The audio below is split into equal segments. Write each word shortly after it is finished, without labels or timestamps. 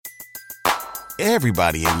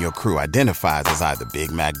Everybody in your crew identifies as either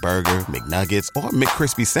Big Mac Burger, McNuggets, or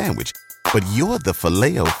McCrispy Sandwich. But you're the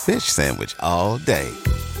Filet-O-Fish Sandwich all day.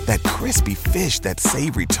 That crispy fish, that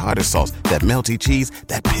savory tartar sauce, that melty cheese,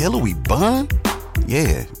 that pillowy bun.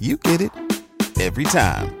 Yeah, you get it. Every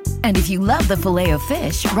time. And if you love the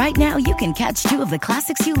Filet-O-Fish, right now you can catch two of the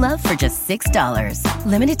classics you love for just $6.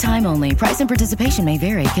 Limited time only. Price and participation may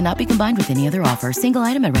vary. Cannot be combined with any other offer. Single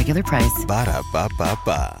item at regular price.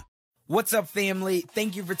 Ba-da-ba-ba-ba. What's up, family?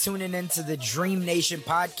 Thank you for tuning in to the Dream Nation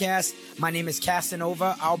podcast. My name is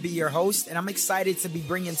Casanova. I'll be your host, and I'm excited to be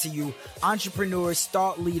bringing to you entrepreneurs,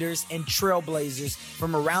 thought leaders, and trailblazers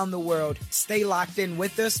from around the world. Stay locked in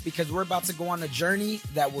with us because we're about to go on a journey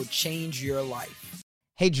that will change your life.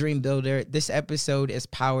 Hey, Dream Builder. This episode is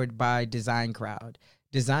powered by Design Crowd.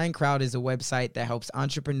 Design Crowd is a website that helps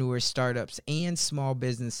entrepreneurs, startups, and small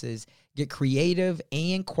businesses get creative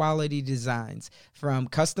and quality designs. From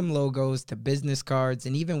custom logos to business cards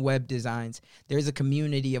and even web designs, there's a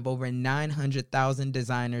community of over 900,000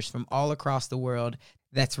 designers from all across the world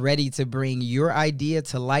that's ready to bring your idea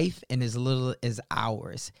to life in as little as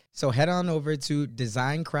hours. So head on over to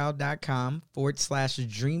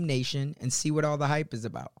designcrowd.com/Dream Nation and see what all the hype is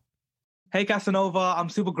about. Hey, Casanova, I'm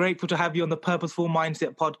super grateful to have you on the Purposeful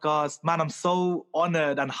Mindset podcast. Man, I'm so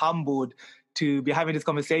honored and humbled to be having this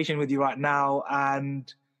conversation with you right now.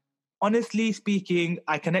 And honestly speaking,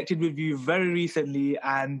 I connected with you very recently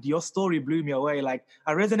and your story blew me away. Like,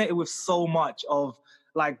 I resonated with so much of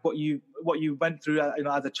like what you went through,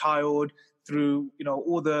 as a child, through,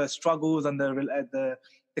 all the struggles and the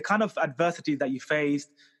kind of adversity that you faced.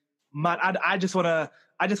 Man, I just want to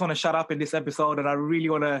shut up in this episode, and I really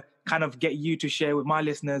want to kind of get you to share with my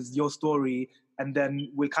listeners your story, and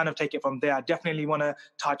then we'll kind of take it from there. I definitely want to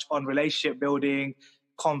touch on relationship building,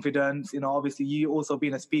 confidence. Obviously you also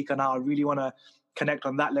being a speaker now, I really want to connect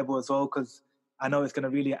on that level as well, because I know it's going to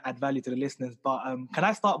really add value to the listeners. But can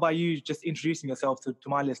I start by you just introducing yourself to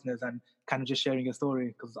my listeners and kind of just sharing your story?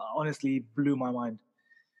 Because honestly, it blew my mind.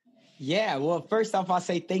 Yeah, well, first off, I'll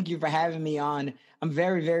say thank you for having me on. I'm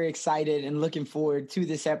very, very excited and looking forward to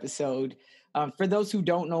this episode. For those who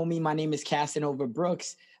don't know me, my name is Casanova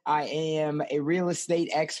Brooks. I am a real estate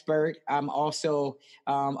expert. I'm also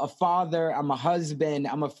a father. I'm a husband.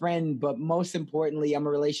 I'm a friend. But most importantly, I'm a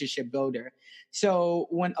relationship builder. So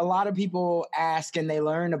when a lot of people ask and they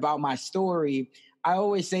learn about my story, I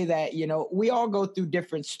always say that, we all go through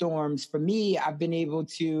different storms. For me, I've been able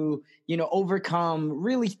to, overcome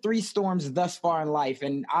really 3 storms thus far in life.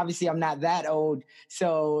 And obviously I'm not that old.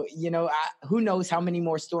 So, who knows how many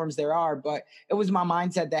more storms there are, but it was my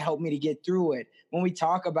mindset that helped me to get through it. When we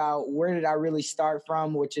talk about where did I really start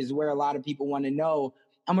from, which is where a lot of people want to know,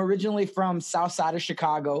 I'm originally from South Side of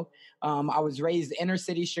Chicago. I was raised inner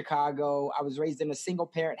city Chicago. I was raised in a single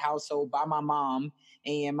parent household by my mom.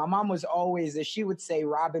 And my mom was always, as she would say,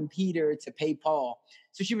 robbing Peter to pay Paul.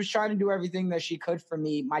 So she was trying to do everything that she could for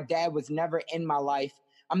me. My dad was never in my life.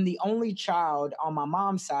 I'm the only child on my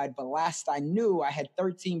mom's side, but last I knew, I had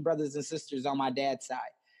 13 brothers and sisters on my dad's side.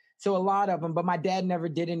 So a lot of them, but my dad never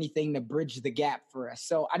did anything to bridge the gap for us.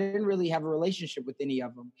 So I didn't really have a relationship with any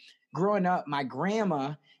of them. Growing up, my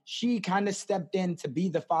grandma, she kind of stepped in to be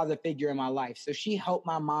the father figure in my life. So she helped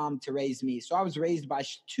my mom to raise me. So I was raised by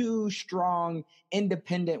 2 strong,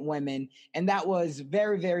 independent women. And that was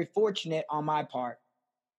very, very fortunate on my part.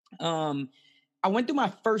 I went through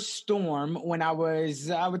my first storm when I was,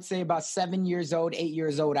 I would say about 7 years old, 8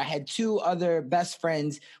 years old. I had 2 other best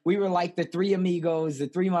friends. We were like the 3 amigos, the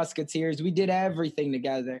 3 musketeers. We did everything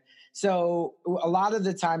together. So a lot of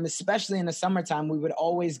the time, especially in the summertime, we would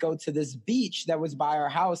always go to this beach that was by our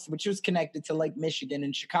house, which was connected to Lake Michigan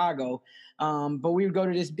in Chicago. But we would go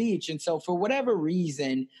to this beach. And so for whatever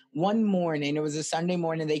reason, one morning, it was a Sunday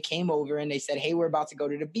morning, they came over and they said, hey, we're about to go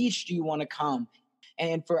to the beach. Do you want to come?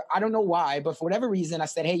 And I don't know why, but for whatever reason, I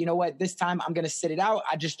said, hey, you know what? This time I'm going to sit it out.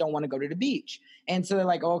 I just don't want to go to the beach. And so they're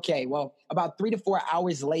like, okay, well, about 3 to 4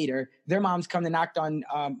 hours later, their moms come to knock on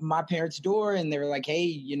my parents' door. And they were like,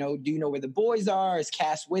 hey, do you know where the boys are? Is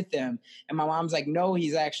Cass with them? And my mom's like, no,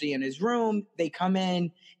 he's actually in his room. They come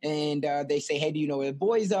in and they say, hey, do you know where the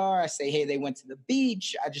boys are? I say, hey, they went to the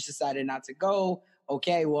beach. I just decided not to go.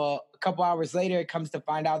 Okay, well, a couple hours later, it comes to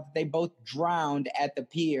find out that they both drowned at the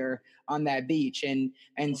pier on that beach. And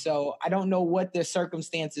so I don't know what the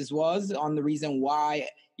circumstances was on the reason why,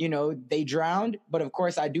 they drowned. But of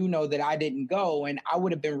course, I do know that I didn't go and I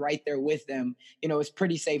would have been right there with them. It's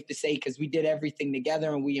pretty safe to say because we did everything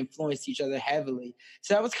together and we influenced each other heavily.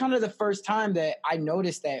 So that was kind of the first time that I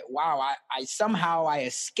noticed that, wow, I somehow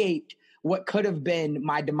escaped what could have been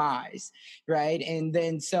my demise, right? And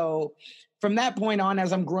then so from that point on,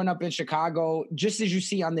 as I'm growing up in Chicago, just as you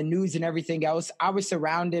see on the news and everything else, I was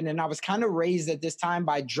surrounded and I was kind of raised at this time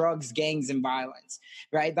by drugs, gangs, and violence,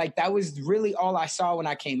 right? Like that was really all I saw when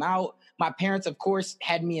I came out. My parents, of course,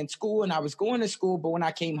 had me in school and I was going to school, but when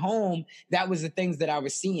I came home, that was the things that I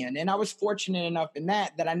was seeing. And I was fortunate enough in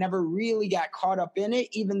that I never really got caught up in it,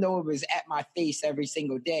 even though it was at my face every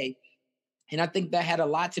single day. And I think that had a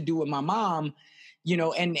lot to do with my mom,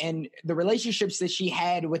 and the relationships that she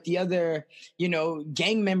had with the other,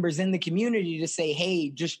 gang members in the community to say,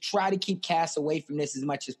 hey, just try to keep Cass away from this as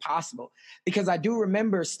much as possible. Because I do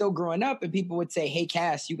remember still growing up and people would say, hey,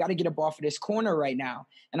 Cass, you got to get up off of this corner right now.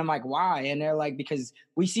 And I'm like, why? And they're like, because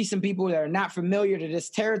we see some people that are not familiar to this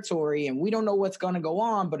territory and we don't know what's going to go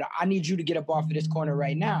on, but I need you to get up off of this corner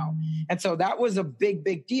right now. And so that was a big,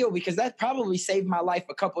 big deal because that probably saved my life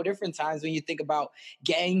a couple of different times when you think about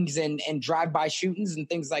gangs and drive-by shootings and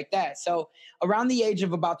things like that. So around the age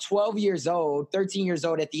of about 12 years old, 13 years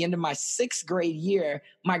old, at the end of my 6th grade year,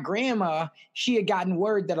 my grandma, she had gotten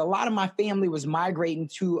word that a lot of my family was migrating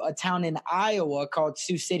to a town in Iowa called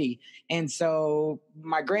Sioux City. And so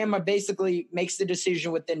my grandma basically makes the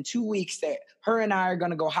decision within 2 weeks that her and I are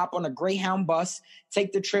going to go hop on a Greyhound bus,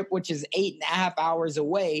 take the trip, which is 8.5 hours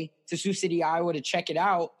away to Sioux City, Iowa to check it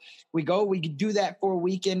out. We do that for a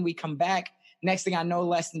weekend. We come back. Next thing I know,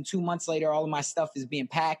 less than 2 months later, all of my stuff is being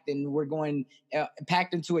packed and we're going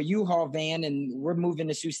packed into a U-Haul van and we're moving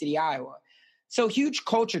to Sioux City, Iowa. So huge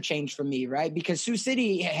culture change for me, right? Because Sioux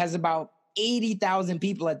City has about 80,000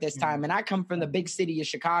 people at this time. And I come from the big city of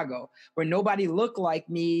Chicago where nobody looked like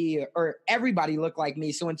me or everybody looked like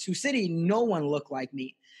me. So in Sioux City, no one looked like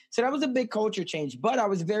me. So that was a big culture change, but I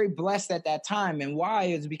was very blessed at that time. And why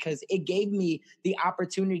is because it gave me the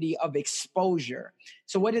opportunity of exposure.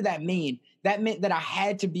 So what did that mean? That meant that I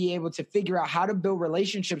had to be able to figure out how to build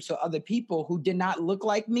relationships with other people who did not look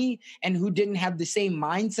like me and who didn't have the same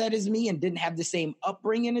mindset as me and didn't have the same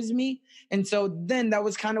upbringing as me. And so then that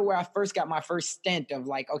was kind of where I first got my first stint of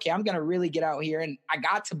like, okay, I'm going to really get out here. And I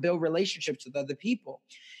got to build relationships with other people.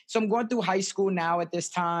 So I'm going through high school now at this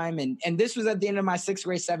time. And this was at the end of my 6th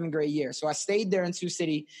grade, 7th grade year. So I stayed there in Sioux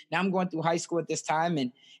City. Now I'm going through high school at this time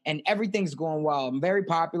and everything's going well. I'm very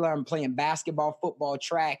popular. I'm playing basketball, football,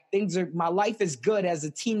 track. My life is good as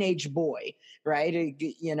a teenage boy, right?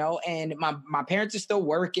 And my parents are still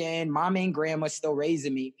working. Mom and grandma still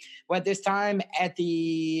raising me. But at this time, at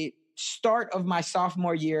the start of my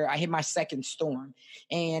sophomore year, I hit my second storm.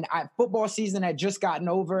 And football season had just gotten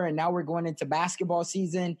over, and now we're going into basketball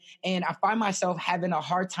season. And I find myself having a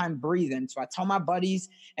hard time breathing. So I tell my buddies,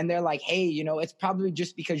 and they're like, hey, it's probably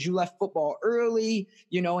just because you left football early,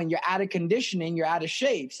 and you're out of conditioning, you're out of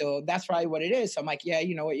shape. So that's probably what it is. So I'm like, yeah,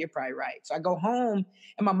 you know what, you're probably right. So I go home,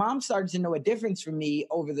 and my mom started to know a difference from me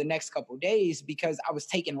over the next couple of days because I was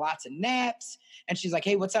taking lots of naps. And she's like,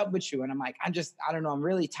 hey, what's up with you? And I'm like, I don't know. I'm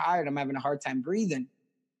really tired. I'm having a hard time breathing.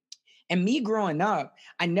 And me growing up,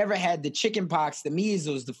 I never had the chicken pox, the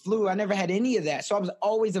measles, the flu. I never had any of that. So I was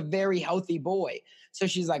always a very healthy boy. So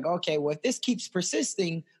she's like, okay, well, if this keeps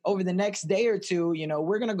persisting over the next day or two,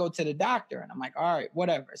 we're going to go to the doctor. And I'm like, all right,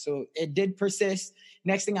 whatever. So it did persist.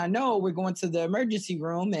 Next thing I know, we're going to the emergency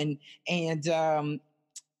room and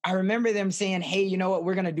I remember them saying, hey, you know what,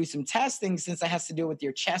 we're going to do some testing since it has to do with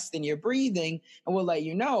your chest and your breathing, and we'll let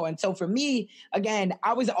you know. And so for me, again,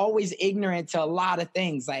 I was always ignorant to a lot of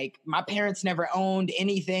things. Like my parents never owned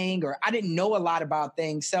anything or I didn't know a lot about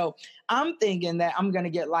things. So I'm thinking that I'm going to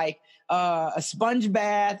get like a sponge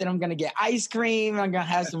bath and I'm going to get ice cream. I'm going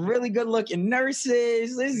to have some really good looking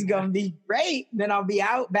nurses. This is going to be great. Then I'll be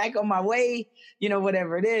out back on my way,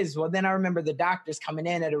 whatever it is. Well, then I remember the doctors coming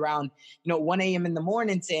in at around, 1 a.m. in the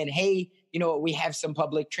morning saying, hey, we have some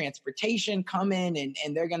public transportation coming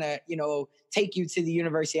and they're going to, take you to the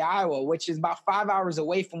University of Iowa, which is about 5 hours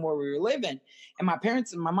away from where we were living. And my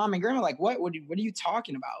parents and my mom and grandma were like, what are you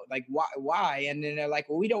talking about? Like, why? And then they're like,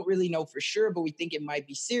 well, we don't really know for sure, but we think it might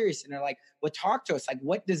be serious. And they're like, well, talk to us. Like,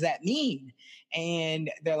 what does that mean?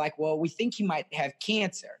 And they're like, well, we think he might have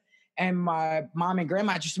cancer. And my mom and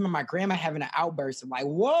grandma, I just remember my grandma having an outburst of like,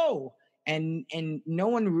 whoa. And no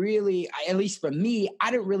one really, at least for me,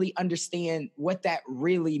 I didn't really understand what that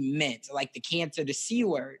really meant, like the cancer, the C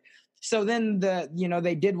word. So then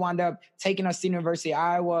they did wind up taking us to the University of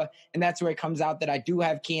Iowa, and that's where it comes out that I do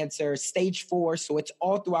have cancer, stage 4. So it's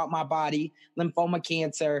all throughout my body, lymphoma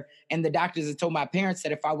cancer. And the doctors had told my parents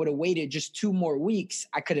that if I would have waited just 2 more weeks,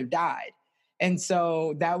 I could have died. And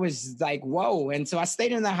so that was like, whoa. And so I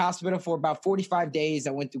stayed in the hospital for about 45 days.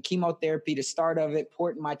 I went through chemotherapy, the start of it,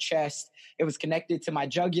 port in my chest. It was connected to my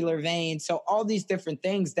jugular vein. So all these different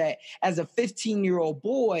things that as a 15-year-old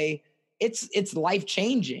boy, it's life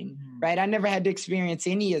changing, right? I never had to experience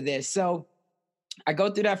any of this. So I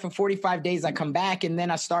go through that for 45 days. I come back, and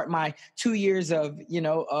then I start my 2 years of,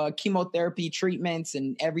 chemotherapy treatments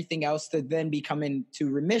and everything else to then be coming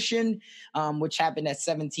to remission, which happened at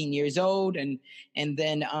 17 years old. And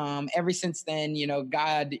then ever since then,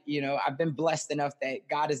 God, I've been blessed enough that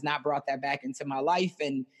God has not brought that back into my life,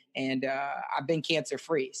 and I've been cancer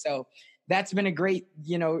free. So that's been a great,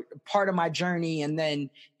 part of my journey. And then,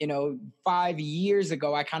 5 years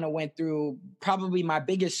ago, I kind of went through probably my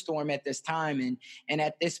biggest storm at this time. And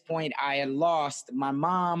at this point, I had lost my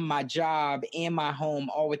mom, my job, and my home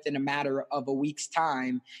all within a matter of a week's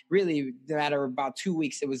time. Really, the matter of about 2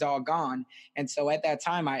 weeks, it was all gone. And so at that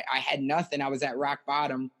time, I had nothing. I was at rock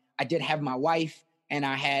bottom. I did have my wife, and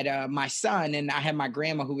I had my son, and I had my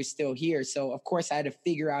grandma who was still here. So, of course, I had to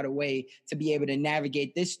figure out a way to be able to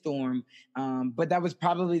navigate this storm. But that was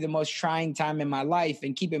probably the most trying time in my life.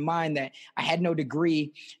 And keep in mind that I had no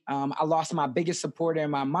degree. I lost my biggest supporter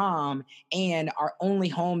in my mom, and our only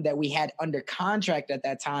home that we had under contract at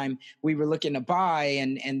that time, we were looking to buy,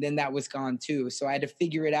 and then that was gone too. So I had to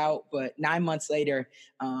figure it out. But 9 months later,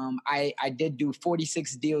 I did do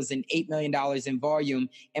 46 deals and $8 million in volume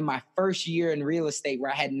in my first year in real estate,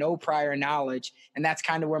 where I had no prior knowledge. And that's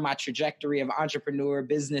kind of where my trajectory of entrepreneur,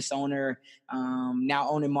 business owner, now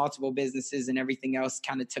owning multiple businesses and everything else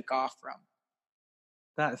kind of took off from.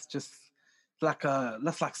 That's just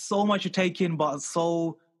that's like so much to take in, but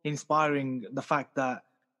so inspiring. The fact that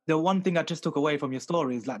the one thing I just took away from your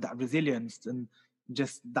story is like that resilience and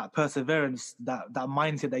just that perseverance, that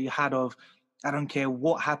mindset that you had of, I don't care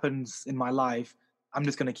what happens in my life, I'm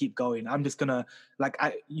just going to keep going. I'm just going to,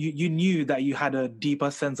 you knew that you had a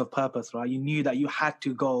deeper sense of purpose, right? You knew that you had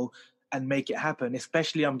to go and make it happen,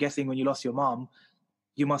 especially, I'm guessing, when you lost your mom,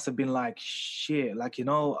 you must have been like, shit,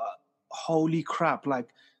 holy crap. Like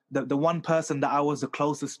the one person that I was the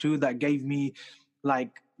closest to, that gave me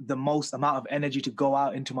like the most amount of energy to go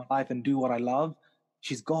out into my life and do what I love,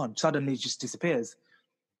 she's gone. Suddenly just disappears.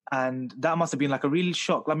 And that must have been like a real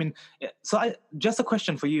shock. I mean, just a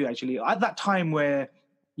question for you, actually. At that time where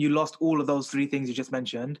you lost all of those three things you just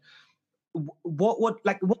mentioned, what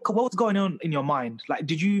was going on in your mind? Like,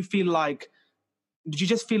 did you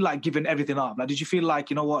just feel like giving everything up? Like, did you feel like,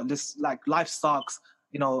 you know what, this, like, life sucks,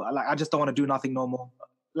 I just don't want to do nothing no more?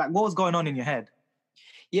 Like, what was going on in your head?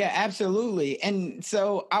 Yeah, absolutely. And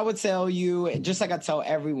so I would tell you, just like I tell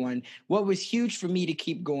everyone, what was huge for me to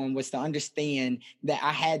keep going was to understand that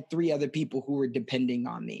I had three other people who were depending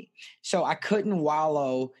on me. So I couldn't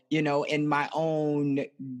wallow, in my own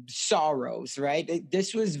sorrows, right?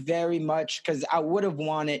 This was very much because I would have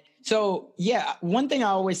wanted. So yeah, one thing I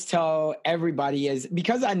always tell everybody is,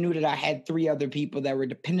 because I knew that I had three other people that were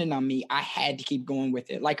dependent on me, I had to keep going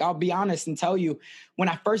with it. Like, I'll be honest and tell you, when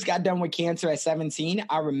I first got done with cancer at 17,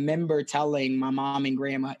 I remember telling my mom and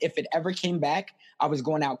grandma, if it ever came back, I was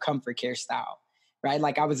going out comfort care style, right?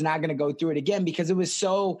 Like, I was not going to go through it again, because it was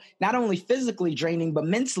so not only physically draining, but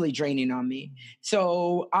mentally draining on me.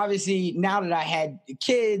 So obviously, now that I had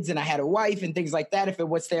kids and I had a wife and things like that, if it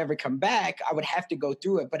was to ever come back, I would have to go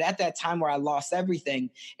through it. But at that time where I lost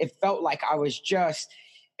everything, it felt like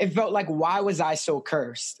why was I so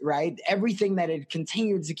cursed, right? Everything that had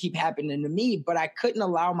continued to keep happening to me, but I couldn't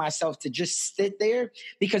allow myself to just sit there,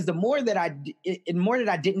 because the more that I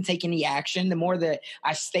didn't take any action, the more that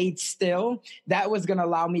I stayed still, that was going to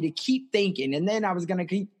allow me to keep thinking. And then I was going to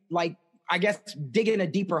keep, digging a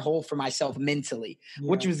deeper hole for myself mentally,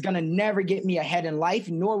 which was going to never get me ahead in life,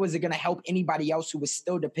 nor was it going to help anybody else who was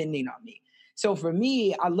still depending on me. So for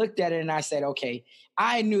me, I looked at it and I said, okay,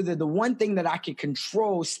 I knew that the one thing that I could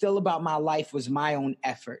control still about my life was my own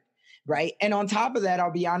effort, right? And on top of that,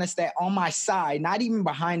 I'll be honest that on my side, not even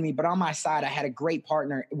behind me, but on my side, I had a great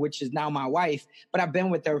partner, which is now my wife, but I've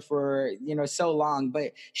been with her for, so long.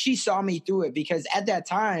 But she saw me through it, because at that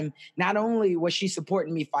time, not only was she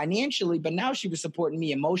supporting me financially, but now she was supporting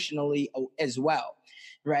me emotionally as well.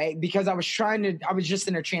 Right? Because I was just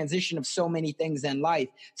in a transition of so many things in life.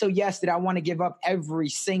 So yes, did I want to give up every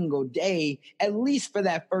single day, at least for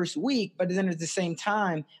that first week? But then at the same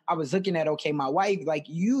time, I was looking at, okay, my wife, like,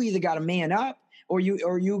 you either got to man up or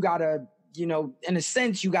you got to, in a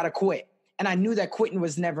sense, you got to quit. And I knew that quitting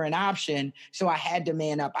was never an option. So I had to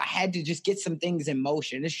man up. I had to just get some things in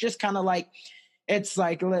motion. It's just kind of like, it's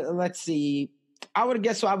like, let's see, I would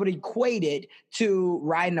equate it to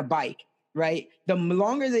riding a bike. Right? The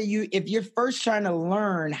longer that if you're first trying to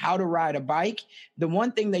learn how to ride a bike, the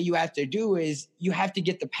one thing that you have to do is you have to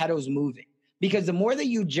get the pedals moving, because the more that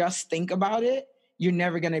you just think about it, you're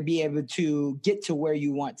never going to be able to get to where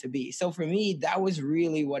you want to be. So for me, that was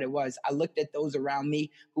really what it was. I looked at those around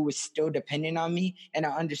me who was still dependent on me, and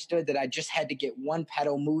I understood that I just had to get one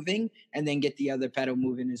pedal moving and then get the other pedal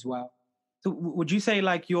moving as well. So would you say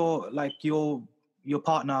like your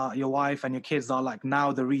partner, your wife and your kids are like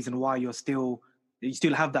now the reason why you still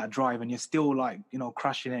have that drive and you're still like,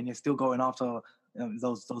 crushing it and you're still going after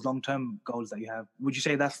those long-term goals that you have? Would you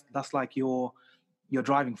say that's like your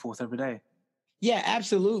driving force every day? Yeah,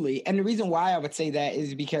 absolutely. And the reason why I would say that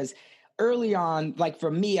is because early on, like for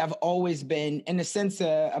me, I've always been, in a sense,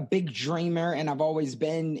 a big dreamer, and I've always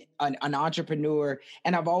been an entrepreneur,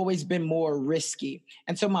 and I've always been more risky.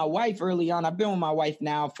 And so my wife early on, I've been with my wife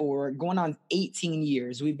now for going on 18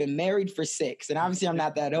 years. We've been married for 6. And obviously I'm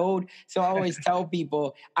not that old. So I always tell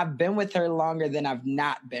people I've been with her longer than I've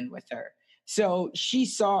not been with her. So she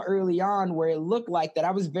saw early on where it looked like that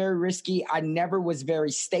I was very risky. I never was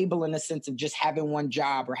very stable in the sense of just having one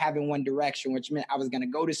job or having one direction, which meant I was going to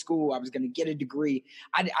go to school. I was going to get a degree.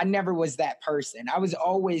 I never was that person. I was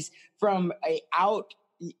always from an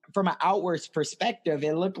outwards perspective.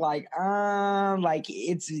 It looked like are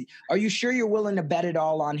you sure you're willing to bet it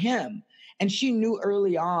all on him? And she knew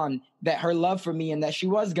early on that her love for me and that she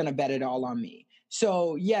was going to bet it all on me.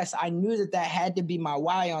 So yes, I knew that had to be my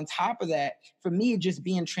why. On top of that, for me, just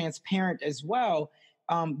being transparent as well.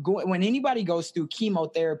 When anybody goes through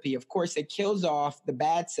chemotherapy, of course, it kills off the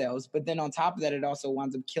bad cells, but then on top of that, it also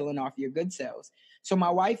winds up killing off your good cells. So my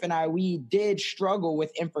wife and I, we did struggle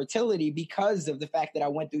with infertility because of the fact that I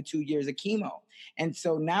went through 2 years of chemo. And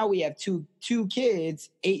so now we have two kids,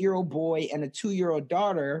 8-year-old boy and a 2-year-old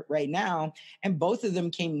daughter right now, and both of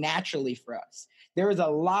them came naturally for us. There was a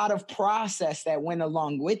lot of process that went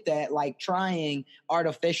along with that, like trying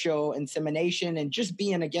artificial insemination and just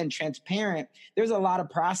being, again, transparent. There's a lot of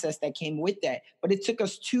process that came with that. But it took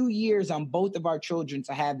us 2 years on both of our children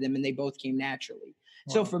to have them, and they both came naturally.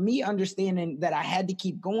 Wow. So for me, understanding that I had to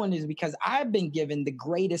keep going is because I've been given the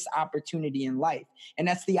greatest opportunity in life. And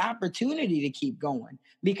that's the opportunity to keep going,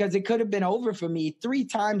 because it could have been over for me 3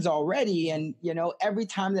 times already. And, every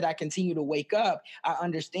time that I continue to wake up, I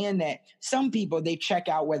understand that some people, they check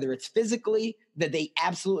out, whether it's physically, that they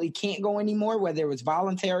absolutely can't go anymore, whether it was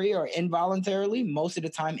voluntary or involuntarily, most of the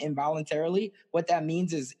time involuntarily. What that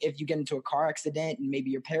means is if you get into a car accident and maybe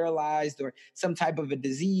you're paralyzed or some type of a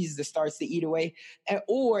disease that starts to eat away,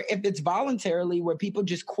 or if it's voluntarily where people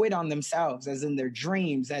just quit on themselves, as in their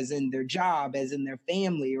dreams, as in their job, as in their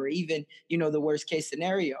family, or even, the worst case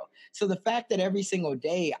scenario. So the fact that every single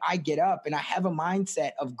day I get up and I have a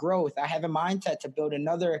mindset of growth, I have a mindset to build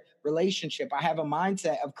another relationship, I have a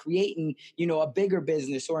mindset of creating, a bigger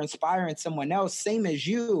business or inspiring someone else, same as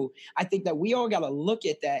you. I think that we all got to look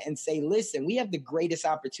at that and say, listen, we have the greatest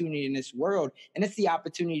opportunity in this world, and it's the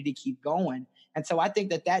opportunity to keep going. And so I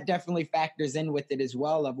think that definitely factors in with it as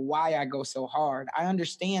well, of why I go so hard. I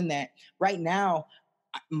understand that right now,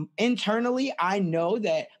 internally, I know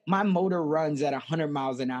that my motor runs at 100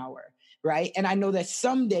 miles an hour. Right. And I know that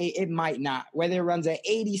someday it might not, whether it runs at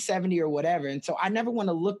 80, 70 or whatever. And so I never want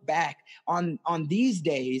to look back on these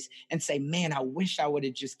days and say, man, I wish I would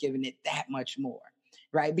have just given it that much more.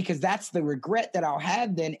 Right. Because that's the regret that I'll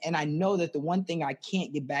have then. And I know that the one thing I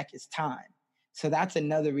can't get back is time. So that's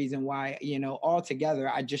another reason why, altogether,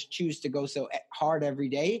 I just choose to go so hard every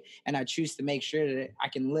day. And I choose to make sure that I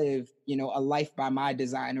can live, a life by my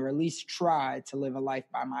design, or at least try to live a life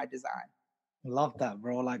by my design. Love that,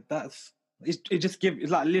 bro. Like it's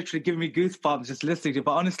like literally giving me goosebumps just listening to it.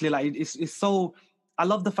 But honestly, like it's so, I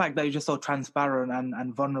love the fact that you're just so transparent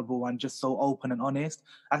and vulnerable and just so open and honest.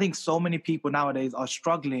 I think so many people nowadays are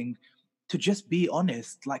struggling to just be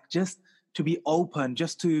honest, like just to be open,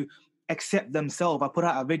 just to accept themselves. I put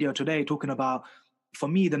out a video today talking about, for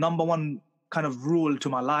me, the number one kind of rule to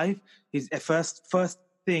my life is a first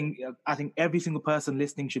thing I think every single person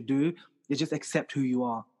listening should do is just accept who you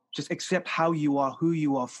are. Just accept how you are, who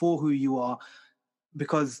you are, for who you are.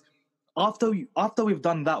 Because after we've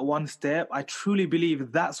done that one step, I truly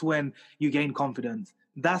believe that's when you gain confidence.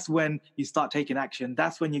 That's when you start taking action.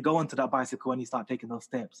 That's when you go onto that bicycle and you start taking those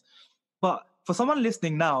steps. But for someone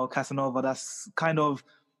listening now, Casanova, that's kind of,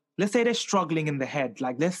 let's say they're struggling in the head.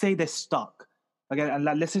 Like, let's say they're stuck. Okay, and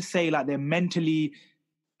let's just say like they're mentally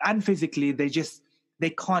and physically, they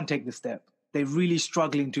can't take the step. They're really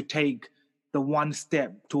struggling to take the one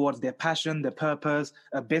step towards their passion, their purpose,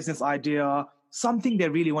 a business idea, something they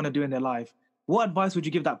really want to do in their life. What advice would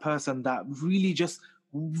you give that person that really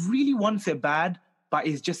wants it bad, but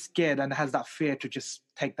is just scared and has that fear to just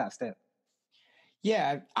take that step?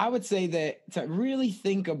 Yeah, I would say that to really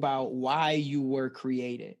think about why you were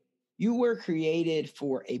created. You were created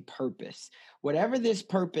for a purpose, whatever this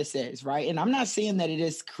purpose is, right? And I'm not saying that it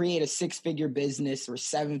is create a 6-figure business or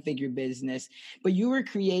 7-figure business, but you were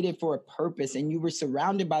created for a purpose, and you were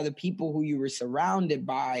surrounded by the people who you were surrounded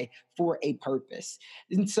by for a purpose.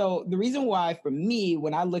 And so the reason why, for me,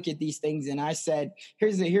 when I look at these things, and I said,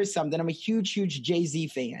 here's something, I'm a huge Jay-Z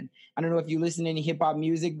fan. I don't know if you listen to any hip hop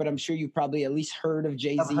music, but I'm sure you've probably at least heard of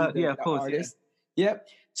Jay-Z, the artist. Yeah. Yep.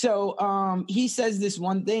 So he says this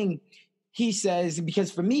one thing. He says, because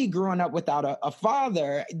for me, growing up without a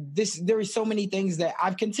father, there are so many things that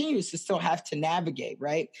I've continued to still have to navigate,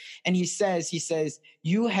 right? And he says,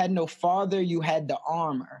 you had no father, you had the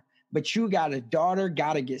armor, but you got a daughter,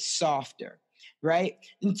 got to get softer. Right.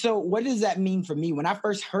 And so what does that mean for me? When I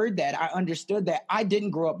first heard that, I understood that I didn't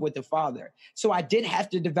grow up with a father. So I did have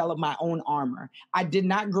to develop my own armor. I did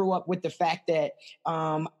not grow up with the fact that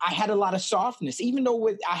I had a lot of softness, even though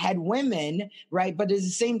I had women. Right. But at the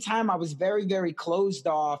same time, I was very, very closed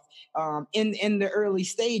off in the early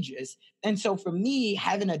stages. And so for me,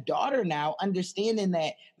 having a daughter now, understanding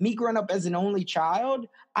that me growing up as an only child,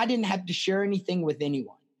 I didn't have to share anything with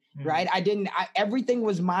anyone. Right. Everything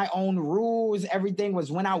was my own rules. Everything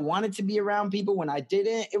was when I wanted to be around people. When I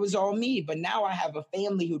didn't, it was all me. But now I have a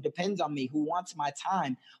family who depends on me, who wants my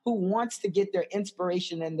time, who wants to get their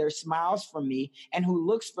inspiration and their smiles from me, and who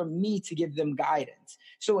looks for me to give them guidance.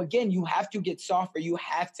 So again, you have to get softer. You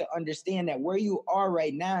have to understand that where you are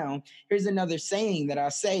right now, here's another saying that I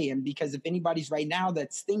say. And because if anybody's right now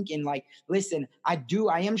that's thinking like, listen, I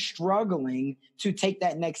am struggling to take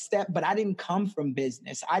that next step, but I didn't come from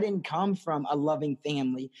business. I didn't come from a loving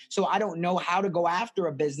family. So I don't know how to go after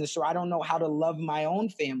a business, or I don't know how to love my own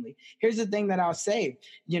family. Here's the thing that I'll say,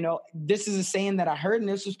 this is a saying that I heard, and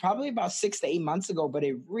this was probably about 6 to 8 months ago, but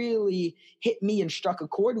it really hit me and struck a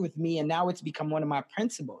chord with me. And now it's become one of my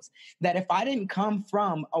principles, that if I didn't come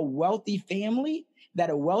from a wealthy family, that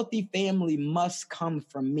a wealthy family must come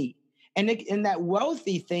from me. And that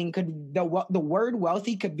wealthy thing the word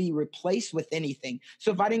wealthy could be replaced with anything.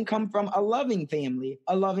 So if I didn't come from a loving family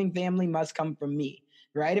must come from me,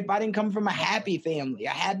 right? If I didn't come from a happy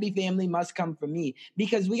family must come from me.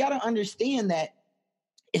 Because we got to understand that,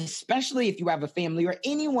 especially if you have a family or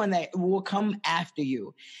anyone that will come after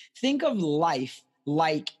you, think of life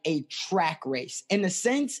like a track race. In a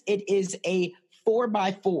sense, it is a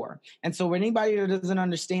 4x4. And so anybody that doesn't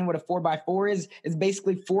understand what a 4x4 is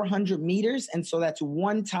basically 400 meters. And so that's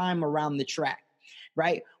one time around the track,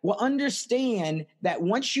 right? Well, understand that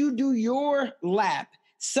once you do your lap,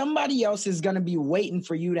 somebody else is going to be waiting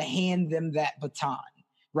for you to hand them that baton.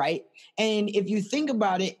 Right. And if you think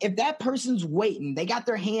about it, if that person's waiting, they got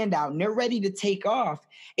their hand out and they're ready to take off.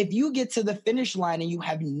 If you get to the finish line and you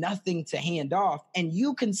have nothing to hand off, and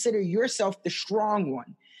you consider yourself the strong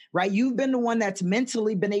one, right? You've been the one that's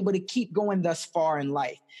mentally been able to keep going thus far in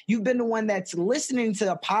life. You've been the one that's listening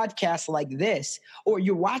to a podcast like this, or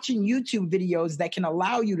you're watching YouTube videos that can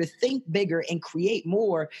allow you to think bigger and create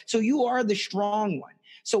more. So you are the strong one.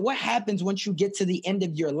 So what happens once you get to the end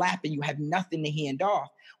of your lap and you have nothing to hand off?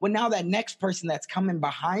 Well, now that next person that's coming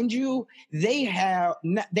behind you, they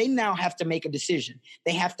now have to make a decision.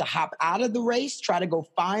 They have to hop out of the race, try to go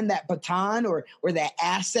find that baton or that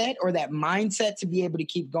asset or that mindset to be able to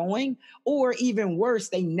keep going. Or even worse,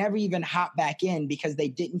 they never even hop back in because they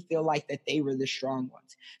didn't feel like that they were the strong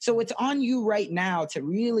ones. So it's on you right now to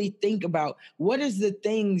really think about what is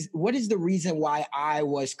the reason why I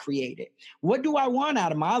was created? What do I want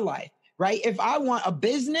out of my life? Right? If I want a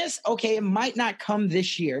business, okay, it might not come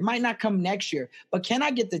this year. It might not come next year, but can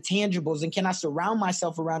I get the tangibles, and can I surround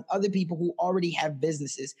myself around other people who already have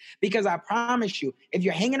businesses? Because I promise you, if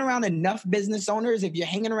you're hanging around enough business owners, if you're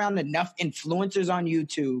hanging around enough influencers on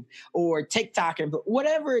YouTube or TikTok, and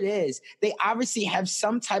whatever it is, they obviously have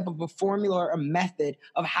some type of a formula or a method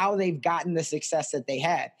of how they've gotten the success that they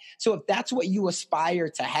have. So if that's what you aspire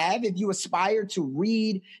to have, if you aspire to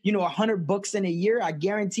read, 100 books in a year, I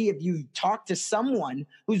guarantee if you talk to someone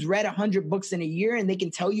who's read 100 books in a year and they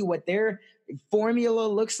can tell you what their formula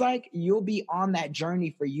looks like, you'll be on that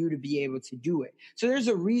journey for you to be able to do it. So there's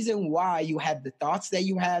a reason why you have the thoughts that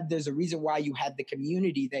you have. There's a reason why you have the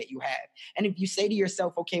community that you have. And if you say to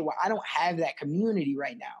yourself, okay, well, I don't have that community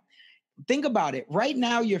right now. Think about it. Right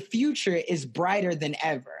now, your future is brighter than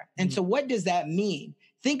ever. And so what does that mean?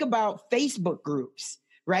 Think about Facebook groups.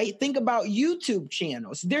 Right? Think about YouTube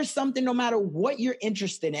channels. There's something, no matter what you're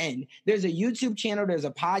interested in, there's a YouTube channel, there's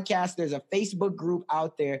a podcast, there's a Facebook group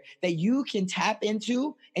out there that you can tap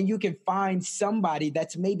into, and you can find somebody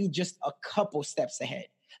that's maybe just a couple steps ahead.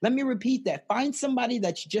 Let me repeat that. Find somebody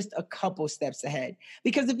that's just a couple steps ahead.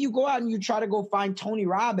 Because if you go out and you try to go find Tony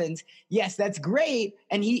Robbins, yes, that's great.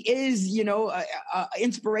 And he is, a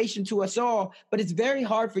inspiration to us all, but it's very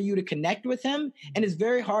hard for you to connect with him. And it's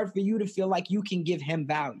very hard for you to feel like you can give him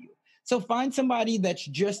value. So find somebody that's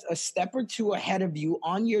just a step or two ahead of you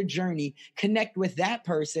on your journey, connect with that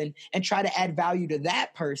person and try to add value to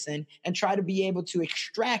that person and try to be able to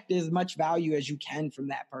extract as much value as you can from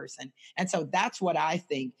that person. And so that's what I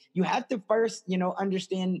think. You have to first,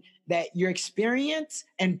 understand that your experience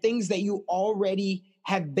and things that you already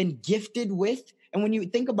have been gifted with. And when you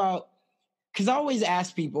think about, because I always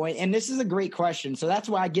ask people, and this is a great question, so that's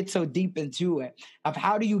why I get so deep into it, of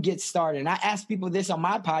how do you get started? And I ask people this on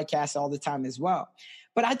my podcast all the time as well.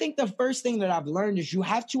 But I think the first thing that I've learned is you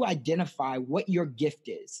have to identify what your gift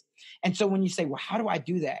is. And so when you say, well, how do I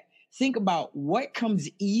do that? Think about what comes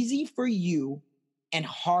easy for you and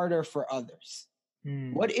harder for others.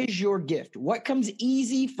 What is your gift? What comes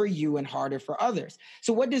easy for you and harder for others?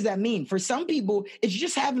 So what does that mean? For some people, it's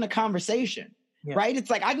just having a conversation. Yeah. Right? It's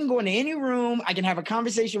like I can go into any room. I can have a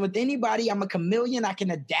conversation with anybody. I'm a chameleon. I can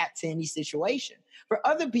adapt to any situation. For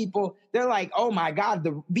other people, they're like, oh, my God,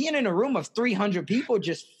 being in a room of 300 people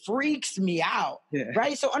just freaks me out. Yeah.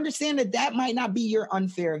 Right? So understand that might not be your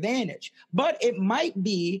unfair advantage, but it might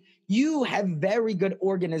be you have very good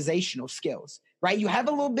organizational skills. Right? You have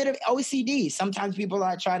a little bit of OCD. Sometimes people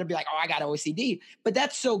are trying to be like, oh, I got OCD. But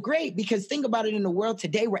that's so great because think about it in the world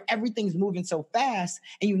today where everything's moving so fast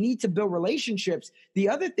and you need to build relationships. The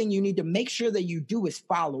other thing you need to make sure that you do is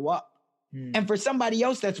follow up. And for somebody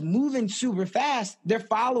else that's moving super fast, their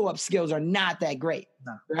follow-up skills are not that great,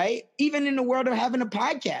 right? Even in the world of having a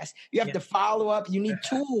podcast, you have to follow up. You need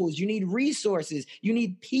tools. You need resources. You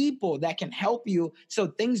need people that can help you so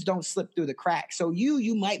things don't slip through the cracks. So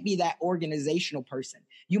you might be that organizational person.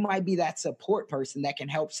 You might be that support person that can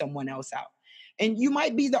help someone else out. And you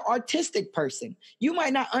might be the artistic person. You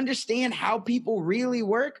might not understand how people really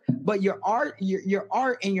work, but your art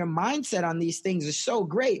and your mindset on these things is so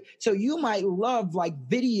great. So you might love like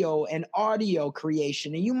video and audio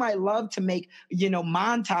creation, and you might love to make,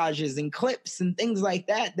 montages and clips and things like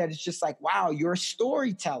that. That it's just like, wow, you're a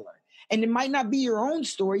storyteller. And it might not be your own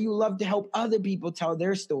story. You love to help other people tell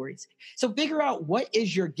their stories. So figure out what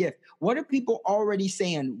is your gift. What are people already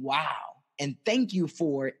saying, wow, and thank you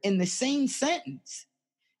for in the same sentence,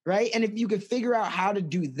 right? And if you could figure out how to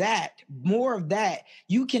do that, more of that,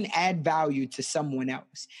 you can add value to someone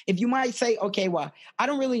else. If you might say, okay, well, I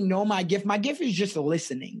don't really know my gift. My gift is just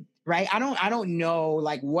listening, right? I don't know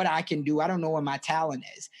like what I can do. I don't know what my talent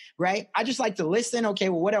is, right? I just like to listen. Okay,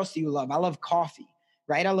 well, what else do you love? I love coffee,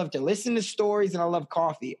 right? I love to listen to stories and I love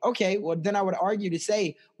coffee. Okay, well, then I would argue to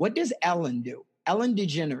say, what does Ellen do? Ellen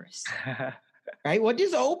DeGeneres, right? What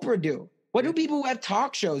does Oprah do? What do people who have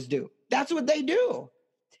talk shows do? That's what they do.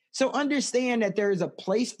 So understand that there is a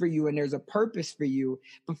place for you and there's a purpose for you.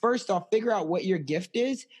 But first off, figure out what your gift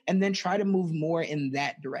is and then try to move more in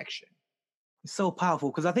that direction. It's so powerful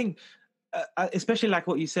because I think, especially like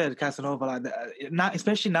what you said, Casanova, like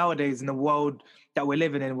especially nowadays in the world that we're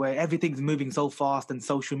living in where everything's moving so fast and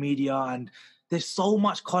social media and there's so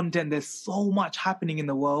much content, there's so much happening in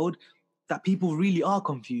the world that people really are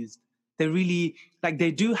confused. They really, like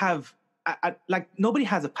they do have, like nobody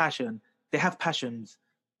has a passion. They have passions.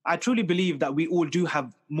 I truly believe that we all do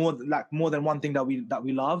have more than one thing that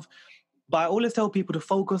we love. But I always tell people to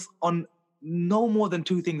focus on no more than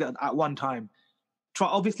two things at one time.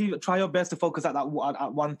 Try your best to focus at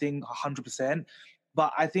one thing 100%.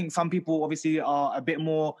 But I think some people obviously are a bit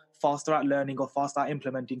more faster at learning or faster at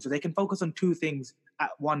implementing, so they can focus on two things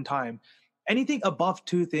at one time. Anything above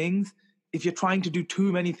two things, if you're trying to do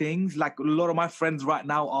too many things, like a lot of my friends right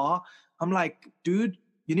now are, I'm like, dude,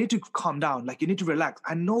 you need to calm down. Like, you need to relax.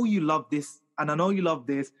 I know you love this, and I know you love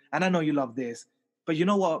this, and I know you love this. But you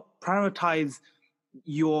know what? Prioritize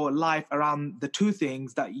your life around the two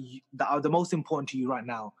things that are the most important to you right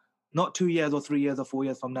now. Not 2 years or 3 years or 4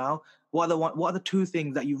 years from now. What are the two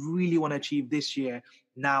things that you really want to achieve this year,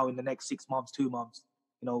 now, in the next 6 months, 2 months,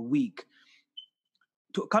 week?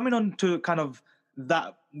 Coming on to kind of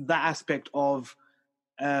that aspect of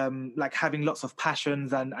like having lots of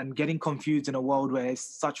passions and getting confused in a world where it's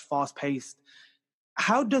such fast paced.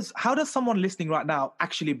 How does someone listening right now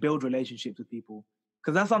actually build relationships with people?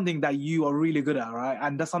 Because that's something that you are really good at, right?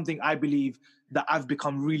 And that's something I believe that I've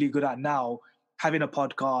become really good at now, having a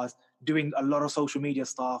podcast, doing a lot of social media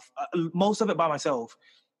stuff, most of it by myself.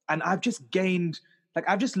 And I've just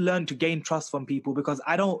learned to gain trust from people because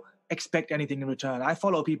I don't expect anything in return. I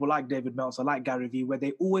follow people like David Meltzer, like Gary Vee, where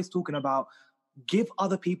they're always talking about give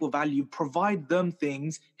other people value, provide them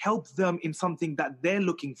things, help them in something that they're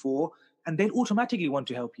looking for, and they'll automatically want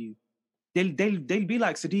to help you. They'll be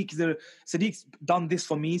like, Sadiq's done this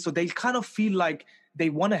for me, so they'll kind of feel like they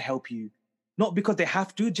want to help you, not because they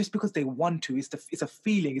have to, just because they want to. It's a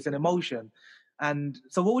feeling, it's an emotion. And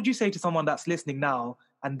so, what would you say to someone that's listening now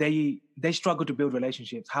and they struggle to build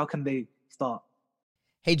relationships? How can they start?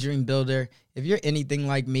 Hey, Dream Builder, if you're anything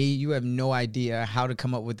like me, you have no idea how to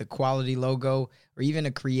come up with a quality logo or even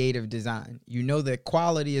a creative design. You know that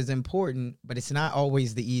quality is important, but it's not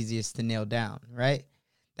always the easiest to nail down, right?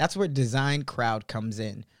 That's where Design Crowd comes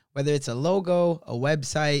in. Whether it's a logo, a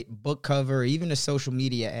website, book cover, or even a social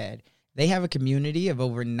media ad, they have a community of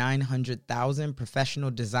over 900,000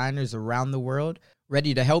 professional designers around the world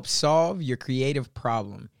ready to help solve your creative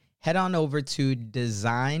problem. Head on over to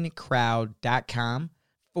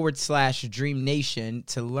designcrowd.com/Dream Nation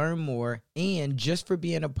to learn more. And just for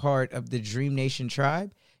being a part of the Dream Nation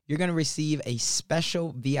tribe, you're going to receive a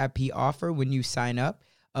special VIP offer when you sign up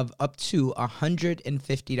of up to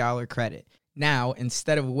 $150 credit. Now,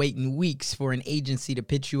 instead of waiting weeks for an agency to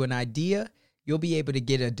pitch you an idea, you'll be able to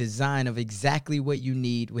get a design of exactly what you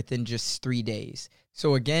need within just 3 days.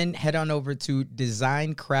 So again, head on over to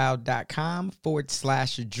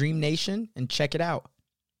designcrowd.com/Dream Nation and check it out.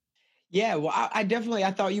 Yeah, well, I definitely,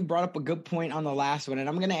 I thought you brought up a good point on the last one, and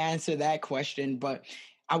I'm going to answer that question, but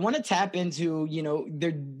I want to tap into,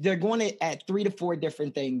 they're going at 3 to 4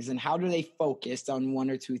 different things, and how do they focus on 1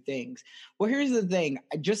 or 2 things? Well, here's the thing.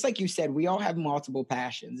 Just like you said, we all have multiple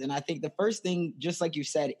passions. And I think the first thing, just like you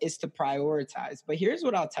said, is to prioritize. But here's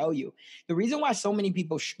what I'll tell you. The reason why so many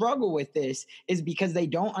people struggle with this is because they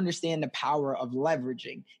don't understand the power of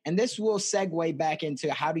leveraging. And this will segue back into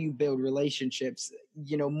how do you build relationships,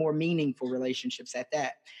 more meaningful relationships at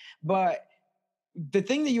that. But the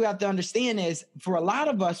thing that you have to understand is, for a lot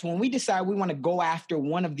of us, when we decide we want to go after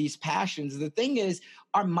one of these passions, the thing is,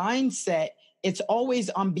 our mindset, it's always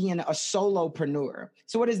on being a solopreneur.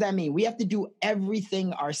 So what does that mean? We have to do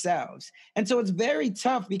everything ourselves. And so it's very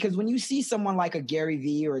tough, because when you see someone like a Gary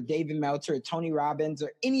Vee or a David Meltzer or Tony Robbins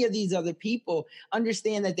or any of these other people,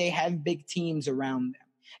 understand that they have big teams around them.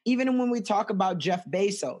 Even when we talk about Jeff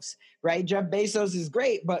Bezos, right? Jeff Bezos is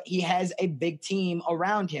great, but he has a big team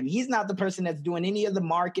around him. He's not the person that's doing any of the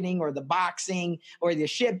marketing or the boxing or the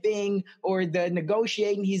shipping or the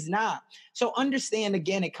negotiating. He's not. So understand,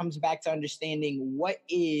 again, it comes back to understanding what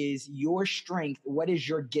is your strength, what is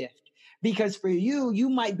your gift. Because for you, you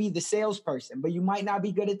might be the salesperson, but you might not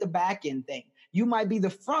be good at the back end thing. You might be the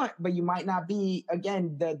front, but you might not be,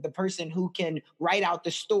 again, the person who can write out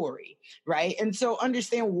the story, right? And so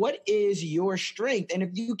understand what is your strength. And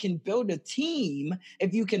if you can build a team,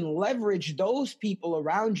 if you can leverage those people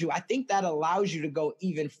around you, I think that allows you to go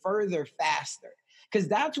even further faster. Because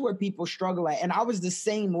that's where people struggle at. And I was the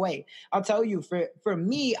same way. I'll tell you, for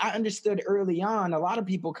me, I understood early on, a lot of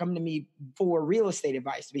people come to me for real estate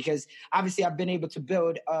advice, because obviously I've been able to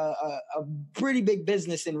build a pretty big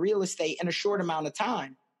business in real estate in a short amount of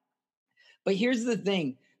time. But here's the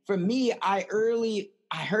thing. For me, I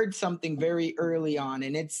heard something very early on,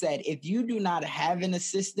 and it said, if you do not have an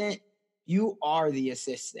assistant, you are the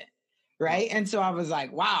assistant. Right. And so I was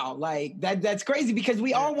like, wow, like that's crazy, because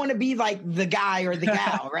we all want to be like the guy or the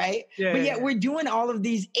gal. Right. But yet we're doing all of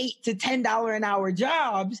these $8 to $10 an hour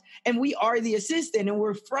jobs, and we are the assistant, and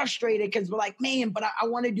we're frustrated because we're like, man, but I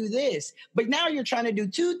want to do this. But now you're trying to do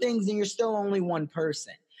 2 things and you're still only one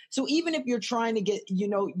person. So even if you're trying to get,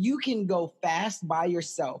 you can go fast by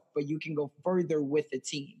yourself, but you can go further with a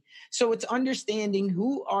team. So it's understanding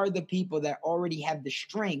who are the people that already have the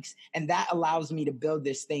strengths, and that allows me to build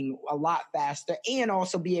this thing a lot faster and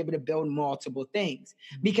also be able to build multiple things.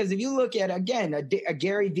 Because if you look at, again, a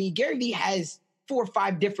Gary Vee has 4 or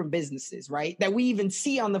 5 different businesses, right, that we even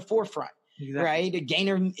see on the forefront. Exactly. Right?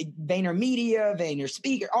 VaynerMedia,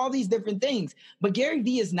 VaynerSpeaker, all these different things. But Gary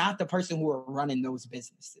Vee is not the person who are running those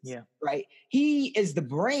businesses. Yeah. Right? He is the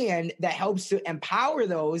brand that helps to empower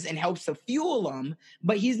those and helps to fuel them,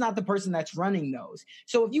 but he's not the person that's running those.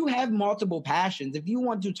 So if you have multiple passions, if you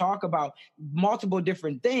want to talk about multiple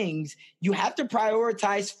different things, you have to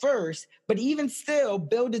prioritize first, but even still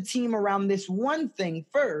build a team around this one thing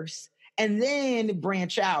first, and then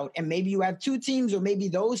branch out. And maybe you have 2 teams, or maybe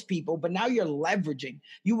those people, but now you're leveraging.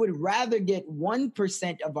 You would rather get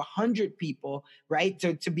 1% of 100 people, right,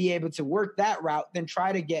 to be able to work that route than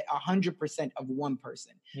try to get 100% of one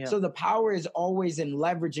person. Yeah. So the power is always in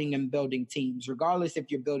leveraging and building teams, regardless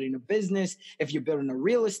if you're building a business, if you're building a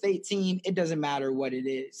real estate team, it doesn't matter what it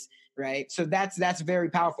is. Right. So that's very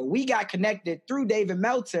powerful. We got connected through David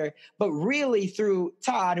Meltzer, but really through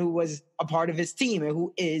Todd, who was a part of his team and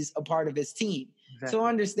who is a part of his team. So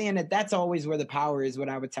understand that that's always where the power is, what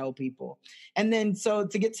I would tell people. And then, so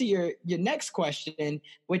to get to your next question,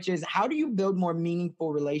 which is, how do you build more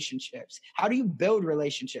meaningful relationships? How do you build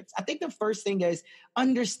relationships? I think the first thing is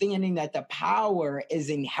understanding that the power is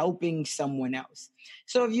in helping someone else.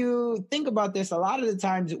 So if you think about this, a lot of the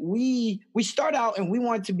times we start out and we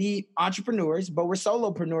want to be entrepreneurs, but we're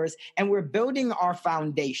solopreneurs and we're building our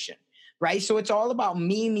foundation, right? So it's all about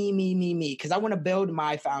me, because I want to build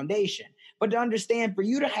my foundation. But to understand, for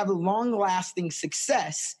you to have long-lasting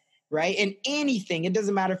success, right, in anything, it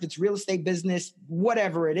doesn't matter if it's real estate, business,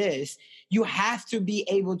 whatever it is, you have to be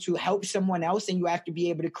able to help someone else and you have to be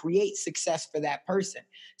able to create success for that person.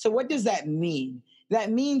 So what does that mean? That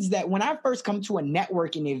means that when I first come to a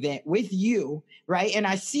networking event with you, right, and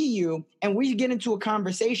I see you and we get into a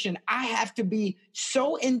conversation, I have to be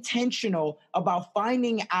so intentional about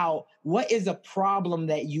finding out what is a problem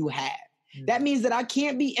that you have. That means that I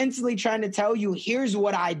can't be instantly trying to tell you, here's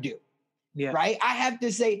what I do, right? I have to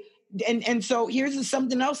say, and so here's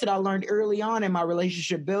something else that I learned early on in my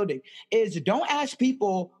relationship building is don't ask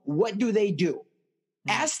people, what do they do?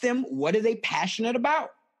 Ask them, what are they passionate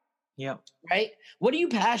about? Yeah. Right? What are you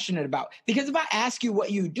passionate about? Because if I ask you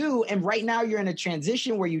what you do, and right now you're in a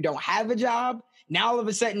transition where you don't have a job, now all of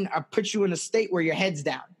a sudden I put you in a state where your head's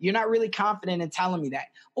down. You're not really confident in telling me that.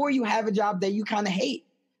 Or you have a job that you kind of hate.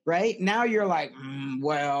 Right? Now you're like,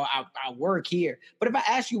 well, I work here. But if I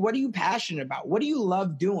ask you, what are you passionate about? What do you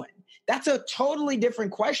love doing? That's a totally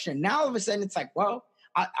different question. Now all of a sudden it's like, well,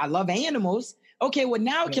 I love animals. Okay, well,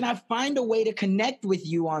 now can I find a way to connect with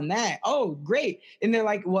you on that? Oh, great. And they're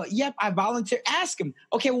like, well, yep, I volunteer. Ask them.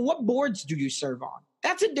 Okay, well, what boards do you serve on?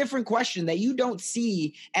 That's a different question that you don't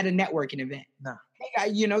see at a networking event. No. Hey,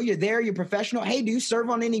 you're there, you're professional. Hey, do you serve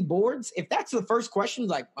on any boards? If that's the first question,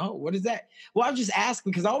 like, oh, what is that? Well, I'll just ask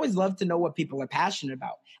because I always love to know what people are passionate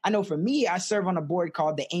about. I know for me, I serve on a board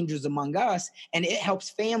called the Angels Among Us, and it helps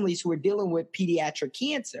families who are dealing with pediatric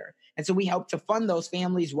cancer. And so we help to fund those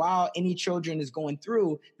families while any children is going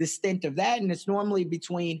through the stint of that. And it's normally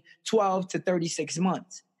between 12 to 36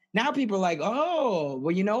 months. Now people are like, oh,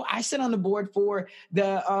 well, I sit on the board for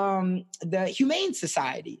the Humane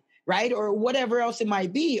Society, right? Or whatever else it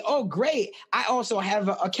might be. Oh, great. I also have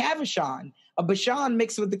a Cavachon, a Bashan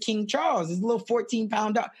mixed with the King Charles. It's a little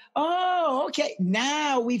 14-pound dog. Oh, okay.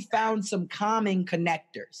 Now we found some common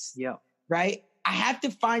connectors. Yeah. Right? I have to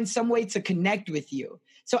find some way to connect with you.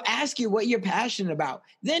 So ask you what you're passionate about.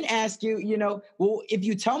 Then ask you, well, if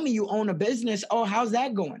you tell me you own a business, oh, how's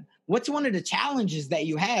that going? What's one of the challenges that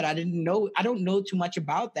you had? I don't know too much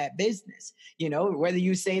about that business. Whether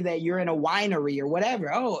you say that you're in a winery or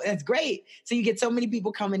whatever. Oh, that's great. So you get so many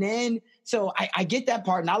people coming in. So I get that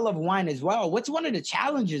part. And I love wine as well. What's one of the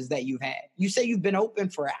challenges that you've had? You say you've been open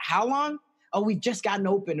for how long? Oh, we've just gotten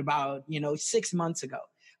open about, 6 months ago.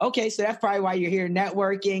 Okay. So that's probably why you're here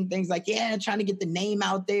networking, things like, trying to get the name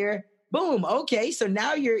out there. Boom. Okay. So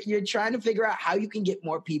now you're trying to figure out how you can get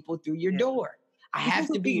more people through your door. I have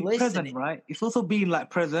to be listening. Present, right? It's also being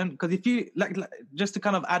present, because if you like just to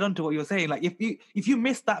kind of add on to what you're saying, if you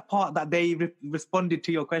missed that part that they responded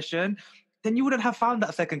to your question, then you wouldn't have found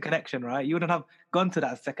that second connection, right? You wouldn't have gone to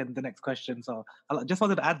the next question. So I just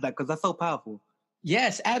wanted to add that because that's so powerful.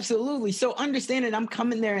 Yes, absolutely. So understand that I'm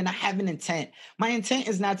coming there and I have an intent. My intent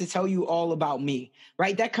is not to tell you all about me,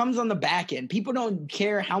 right? That comes on the back end. People don't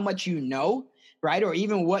care how much you know, right? Or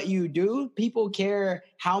even what you do. People care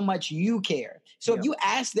how much you care. So if you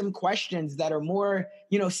ask them questions that are more,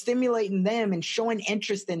 stimulating them and showing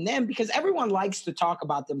interest in them, because everyone likes to talk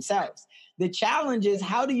about themselves. The challenge is,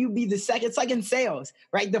 how do you be the second? It's like in sales,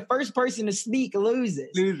 right? The first person to speak loses.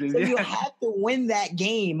 So you have to win that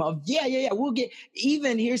game of, we'll get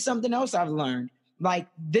even. Here's something else I've learned. Like,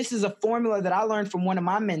 this is a formula that I learned from one of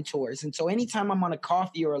my mentors. And so anytime I'm on a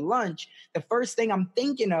coffee or a lunch, the first thing I'm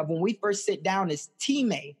thinking of when we first sit down is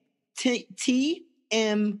T-M-A-Y.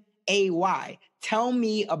 Tell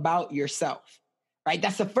me about yourself, right?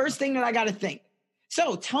 That's the first thing that I got to think.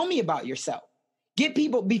 So tell me about yourself. Get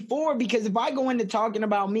people because if I go into talking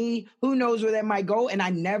about me, who knows where that might go? And I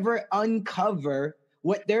never uncover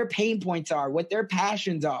what their pain points are, what their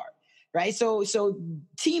passions are. Right. So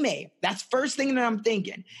team A, that's first thing that I'm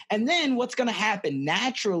thinking. And then what's going to happen?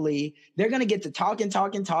 Naturally, they're going to get to talk. And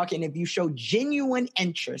if you show genuine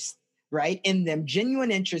interest, right, in them,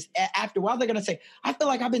 genuine interest, after a while, they're going to say, I feel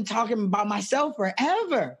like I've been talking about myself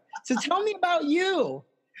forever. So tell me about you.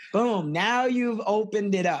 Boom. Now you've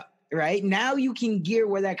opened it up. Right. Now you can gear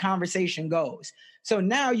where that conversation goes. So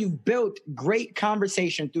now you've built great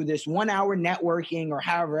conversation through this 1 hour networking or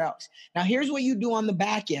however else. Now, here's what you do on the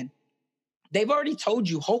back end. They've already told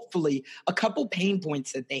you, hopefully, a couple pain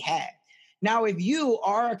points that they have. Now, if you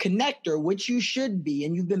are a connector, which you should be,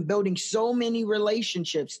 and you've been building so many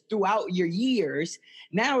relationships throughout your years,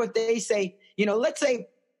 now if they say,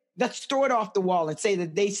 let's throw it off the wall and say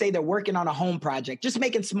that they say they're working on a home project, just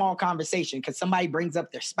making small conversation because somebody brings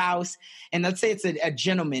up their spouse. And let's say it's a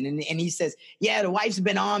gentleman and he says, yeah, the wife's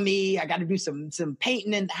been on me. I got to do some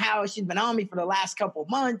painting in the house. She's been on me for the last couple of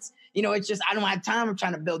months. It's just, I don't have time. I'm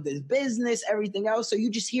trying to build this business, everything else. So you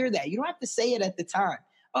just hear that. You don't have to say it at the time.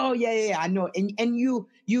 Oh, yeah, I know. And you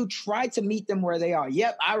try to meet them where they are.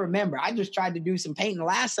 Yep, I remember. I just tried to do some painting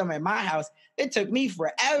last summer in my house. It took me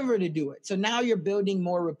forever to do it. So now you're building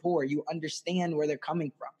more rapport. You understand where they're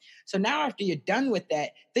coming from. So now after you're done with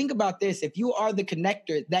that, think about this. If you are the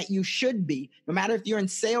connector that you should be, no matter if you're in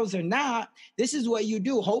sales or not, this is what you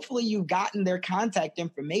do. Hopefully you've gotten their contact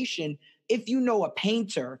information. If you know a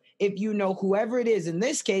painter, if you know whoever it is, in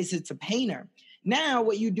this case, it's a painter. Now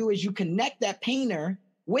what you do is you connect that painter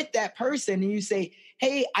with that person and you say,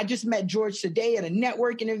 hey, I just met George today at a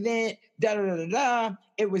networking event, da-da-da-da-da.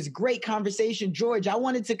 It was great conversation. George, I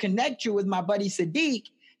wanted to connect you with my buddy Sadiq.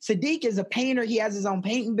 Sadiq is a painter. He has his own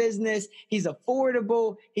painting business. He's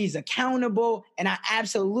affordable. He's accountable. And I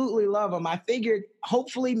absolutely love him. I figured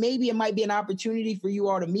hopefully maybe it might be an opportunity for you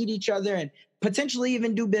all to meet each other and potentially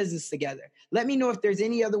even do business together. Let me know if there's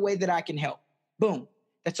any other way that I can help. Boom.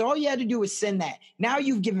 That's all you had to do is send that. Now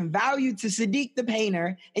you've given value to Sadiq the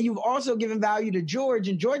painter, and you've also given value to George.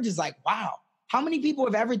 And George is like, wow, how many people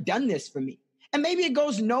have ever done this for me? And maybe it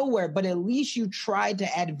goes nowhere, but at least you tried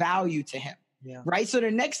to add value to him, right? So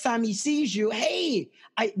the next time he sees you, hey,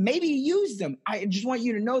 maybe you used them. I just want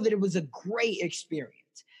you to know that it was a great experience.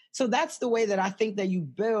 So that's the way that I think that you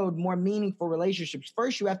build more meaningful relationships.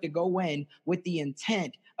 First, you have to go in with the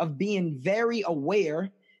intent of being very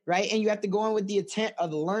aware, right? And you have to go in with the intent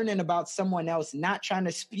of learning about someone else, not trying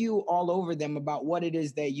to spew all over them about what it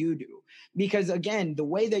is that you do. Because again, the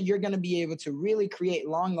way that you're going to be able to really create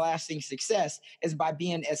long-lasting success is by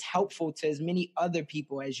being as helpful to as many other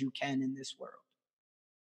people as you can in this world.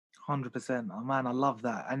 100%. Oh, man, I love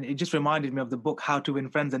that. And it just reminded me of the book, How to Win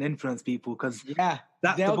Friends and Influence People. Because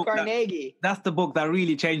that's Dale Carnegie. That's the book that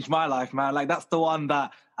really changed my life, man. Like, that's the one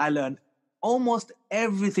that I learned almost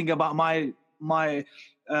everything about my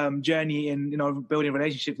journey in, building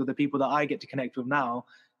relationships with the people that I get to connect with now.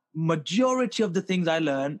 Majority of the things I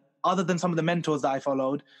learned, other than some of the mentors that I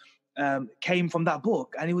followed, came from that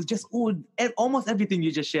book. And it was just almost everything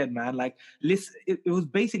you just shared, man. Like, it was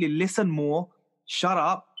basically listen more, shut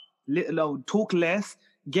up, talk less,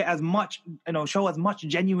 get as much, show as much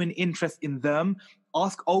genuine interest in them,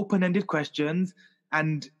 ask open-ended questions.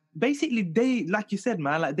 And basically they, like you said,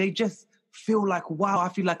 man, like they just feel like, wow, I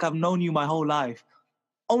feel like I've known you my whole life.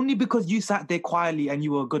 Only because you sat there quietly and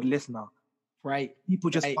you were a good listener. Right. People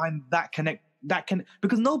just find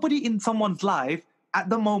because nobody in someone's life at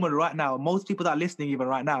the moment right now, most people that are listening even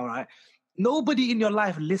right now, right? Nobody in your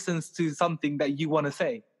life listens to something that you want to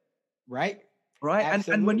say. Right. Right.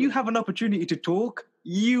 And when you have an opportunity to talk,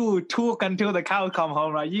 you talk until the cow come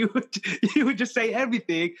home, right? You would just say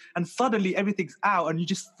everything and suddenly everything's out and you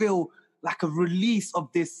just feel like a release of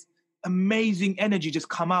this amazing energy just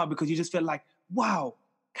come out because you just feel like, wow,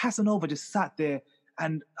 Casanova just sat there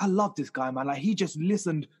and I love this guy, man. Like he just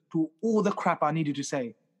listened to all the crap I needed to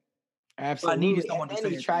say. Absolutely. I needed someone and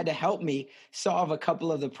then he tried to help me solve a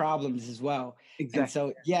couple of the problems as well. Exactly. And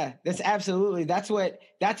so,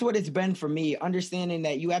 that's what it's been for me, understanding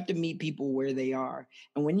that you have to meet people where they are.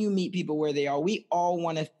 And when you meet people where they are, we all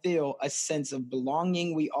want to feel a sense of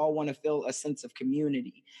belonging. We all want to feel a sense of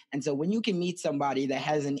community. And so when you can meet somebody that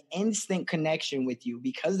has an instant connection with you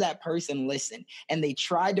because that person listened and they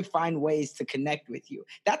tried to find ways to connect with you,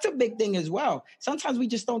 that's a big thing as well. Sometimes we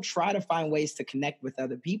just don't try to find ways to connect with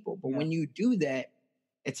other people. But when you do that,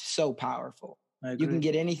 it's so powerful. You can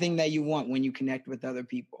get anything that you want when you connect with other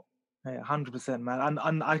people. 100%, man.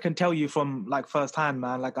 And I can tell you from like firsthand,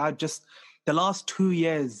 man, like the last 2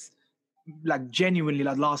 years, like genuinely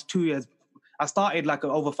like last 2 years, I started like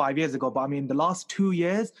over 5 years ago, but I mean the last 2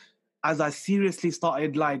 years, as I seriously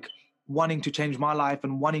started like wanting to change my life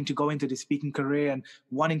and wanting to go into the speaking career and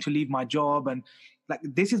wanting to leave my job. And like,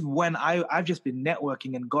 this is when I've just been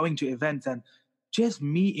networking and going to events and just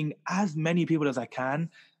meeting as many people as I can.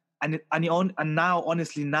 And now,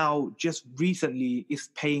 honestly, just recently,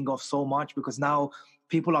 it's paying off so much because now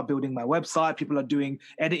people are building my website, people are doing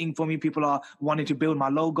editing for me, people are wanting to build my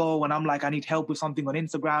logo. And I'm like, I need help with something on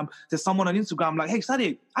Instagram. There's someone on Instagram like, hey,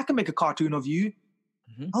 Sadiq, I can make a cartoon of you.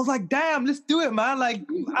 Mm-hmm. I was like, damn, let's do it, man. Like,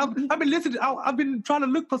 I've been listening. I've been trying to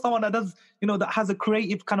look for someone that does, that has a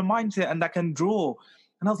creative kind of mindset and that can draw.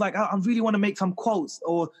 And I was like, I really want to make some quotes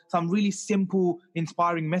or some really simple,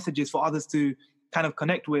 inspiring messages for others to kind of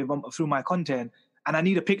connect with through my content. And I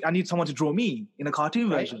need someone to draw me in a cartoon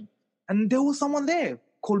version. And there was someone there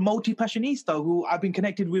called Multi Passionista who I've been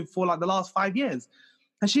connected with for like the last 5 years.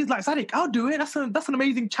 And she's like, Sadiq, I'll do it. That's an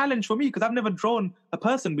amazing challenge for me because I've never drawn a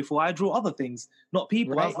person before. I draw other things, not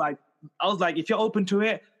people. Right. I was like, if you're open to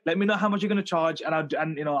it, let me know how much you're going to charge, and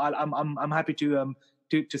I'm happy to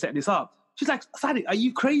set this up. She's like, Sadiq, are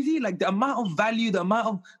you crazy? Like the amount of value, the amount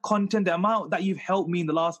of content, the amount that you've helped me in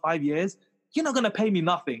the last 5 years, you're not going to pay me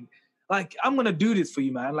nothing. Like, I'm going to do this for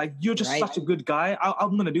you, man. Like, you're just such a good guy.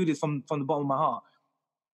 I'm going to do this from the bottom of my heart.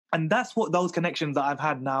 And that's what those connections that I've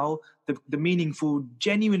had now, the meaningful,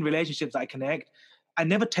 genuine relationships that I connect. I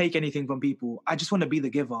never take anything from people. I just want to be the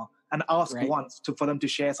giver and ask once for them to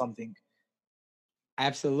share something.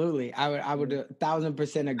 Absolutely. I would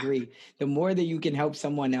 1,000% agree. The more that you can help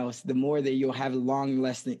someone else, the more that you'll have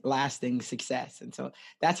lasting success. And so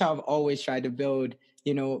that's how I've always tried to build,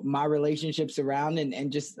 my relationships around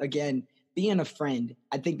and just, again, being a friend.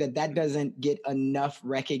 I think that doesn't get enough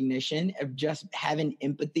recognition of just having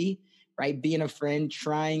empathy, right? Being a friend,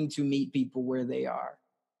 trying to meet people where they are.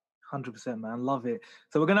 100%, man. Love it.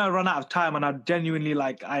 So we're going to run out of time, and I genuinely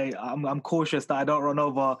I'm cautious that I don't run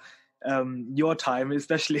over your time,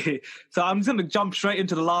 especially. So I'm just going to jump straight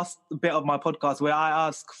into the last bit of my podcast where I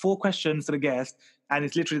ask 4 questions to the guest, and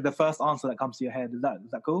it's literally the first answer that comes to your head. Is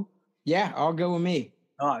that cool? Yeah, all good with me.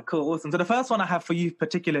 All right, cool, awesome. So the first one I have for you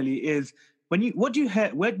particularly is what do you hear?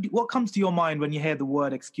 What comes to your mind when you hear the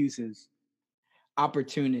word excuses?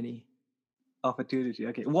 Opportunity.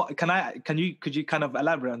 Okay. Could you kind of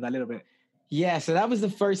elaborate on that a little bit? Yeah. So that was the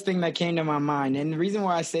first thing that came to my mind, and the reason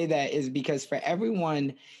why I say that is because for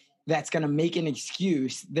everyone that's going to make an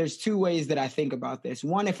excuse, there's 2 ways that I think about this.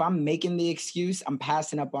 One, if I'm making the excuse, I'm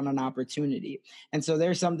passing up on an opportunity. And so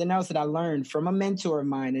there's something else that I learned from a mentor of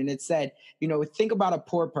mine. And it said, think about a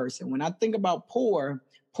poor person. When I think about poor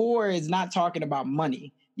is not talking about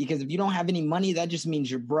money, because if you don't have any money, that just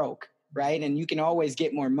means you're broke, right? And you can always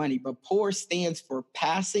get more money. But poor stands for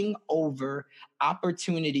passing over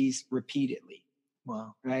opportunities repeatedly.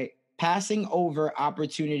 Wow. Right? Passing over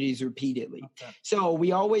opportunities repeatedly. Okay. So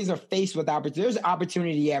we always are faced with opportunity. There's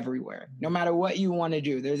opportunity everywhere. No matter what you want to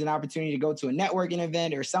do, there's an opportunity to go to a networking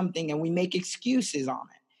event or something, and we make excuses on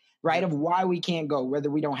it, right? Of why we can't go. Whether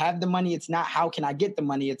we don't have the money, it's not how can I get the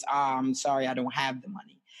money? It's I'm sorry, I don't have the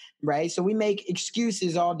money, right? So we make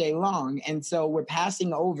excuses all day long. And so we're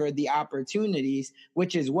passing over the opportunities,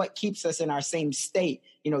 which is what keeps us in our same state,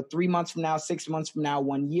 3 months from now, 6 months from now,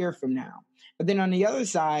 1 year from now. But then on the other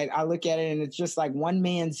side, I look at it and it's just like one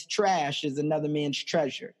man's trash is another man's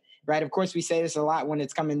treasure, right? Of course, we say this a lot when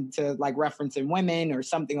it's coming to like referencing women or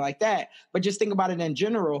something like that. But just think about it in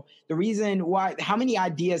general. The reason why, how many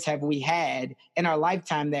ideas have we had in our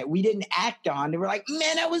lifetime that we didn't act on? And we're like,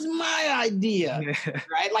 man, that was my idea,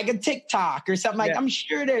 right? Like a TikTok or something like I'm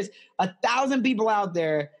sure there's 1,000 people out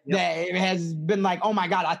there that has been like, oh my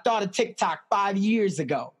God, I thought of TikTok 5 years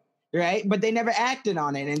ago. Right. But they never acted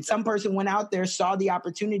on it. And some person went out there, saw the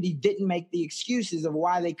opportunity, didn't make the excuses of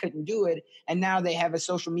why they couldn't do it. And now they have a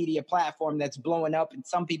social media platform that's blowing up. And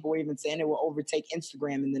some people are even saying it will overtake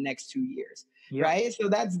Instagram in the next 2 years. Yep. Right. So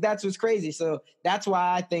that's what's crazy. So that's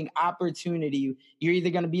why I think opportunity, you're either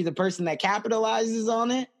going to be the person that capitalizes on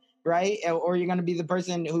it. Right. Or you're going to be the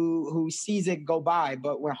person who sees it go by.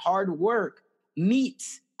 But when hard work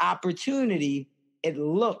meets opportunity, it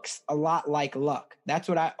looks a lot like luck. That's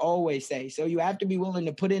what I always say. So you have to be willing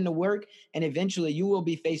to put in the work, and eventually you will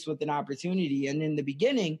be faced with an opportunity. And in the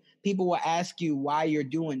beginning, people will ask you why you're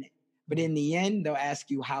doing it. But in the end, they'll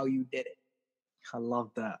ask you how you did it. I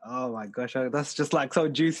love that. Oh my gosh. That's just like so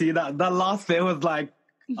juicy. That last bit was like,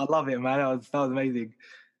 I love it, man. That was amazing.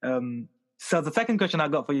 So the second question I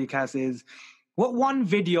got for you, Cass, is what one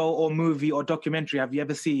video or movie or documentary have you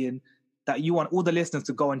ever seen that you want all the listeners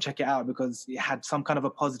to go and check it out because it had some kind of a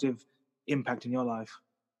positive impact in your life?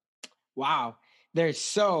 Wow. There's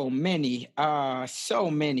so many.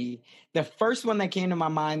 The first one that came to my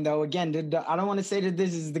mind, though, again, I don't want to say that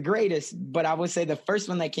this is the greatest, but I would say the first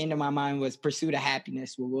one that came to my mind was Pursuit of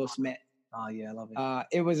Happiness with Will Smith. Oh, yeah, I love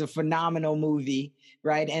it. It was a phenomenal movie,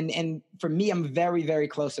 right? And for me, I'm very, very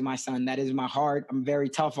close to my son. That is my heart. I'm very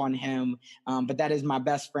tough on him, but that is my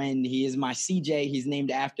best friend. He is my CJ. He's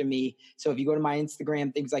named after me. So if you go to my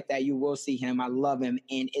Instagram, things like that, you will see him. I love him.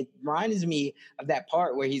 And it reminds me of that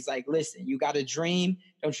part where he's like, listen, you got a dream.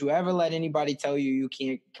 Don't you ever let anybody tell you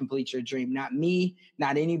can't complete your dream. Not me,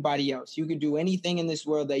 not anybody else. You can do anything in this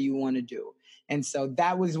world that you want to do. And so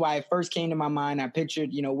that was why it first came to my mind. I pictured,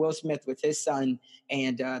 Will Smith with his son,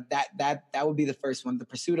 and that would be the first one, The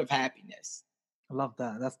Pursuit of Happiness. I love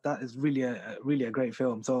that. That is really a great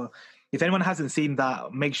film. So if anyone hasn't seen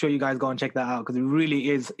that, make sure you guys go and check that out, because it really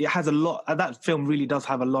is. It has a lot. That film really does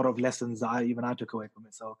have a lot of lessons that I took away from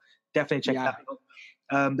it. So definitely check that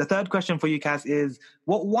out. The third question for you, Cass, is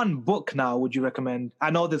what one book now would you recommend?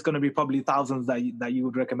 I know there's going to be probably thousands that you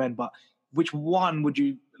would recommend, but which one would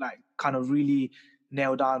you like kind of really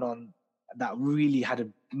nail down on that really had a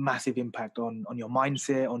massive impact on your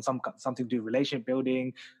mindset, on something to do with relationship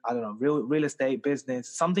building, I don't know, real estate, business,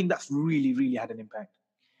 something that's really, really had an impact?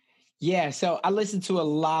 Yeah, so I listen to a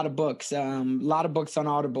lot of books on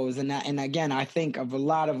Audibles, and again, I think of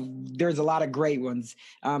there's a lot of great ones.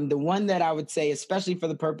 The one that I would say, especially for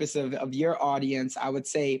the purpose of your audience, I would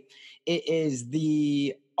say it is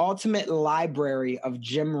The Ultimate Library of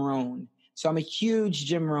Jim Rohn. So I'm a huge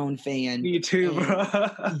Jim Rohn fan. Me too, bro.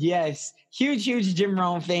 Yes, huge Jim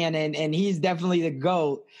Rohn fan, and he's definitely the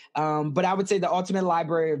GOAT. But I would say The Ultimate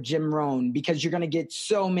Library of Jim Rohn, because you're going to get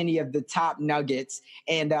so many of the top nuggets.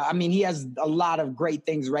 And he has a lot of great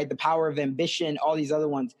things, right? The Power of Ambition, all these other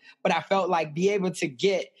ones. But I felt like be able to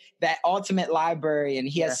get that ultimate library, and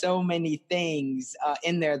he has so many things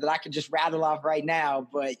in there that I could just rattle off right now.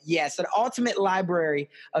 But yeah, so The Ultimate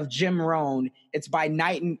Library of Jim Rohn, it's by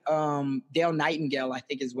Dale Nightingale, I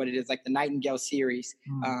think is what it is, like the Nightingale series.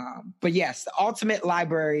 But yes, The Ultimate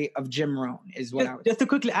Library of Jim Rohn is what I would just to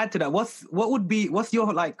quickly add to that. What's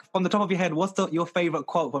your, like, from the top of your head, what's your favorite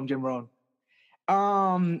quote from Jim Rohn?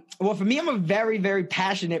 Well, for me, I'm a very, very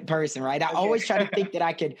passionate person, right? I always try to think that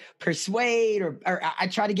I could persuade or I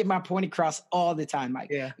try to get my point across all the time.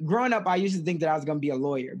 Like growing up, I used to think that I was going to be a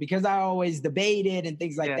lawyer because I always debated and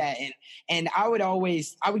things like that. And I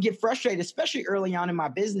would get frustrated, especially early on in my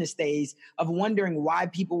business days, of wondering why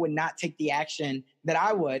people would not take the action that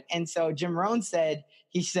I would. And so Jim Rohn says,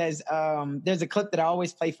 there's a clip that I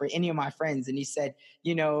always play for any of my friends. And he said,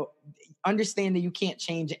 understand that you can't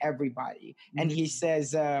change everybody. And he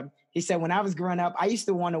says, when I was growing up, I used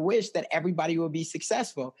to want to wish that everybody would be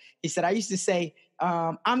successful. He said, I used to say,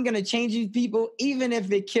 I'm going to change these people even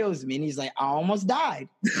if it kills me. And he's like, I almost died.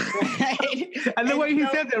 Right? And the way he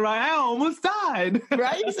said it, right? I almost died.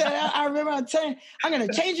 Right? He said, I remember I'm going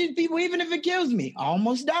to change these people even if it kills me. I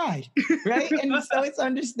almost died. Right? And so it's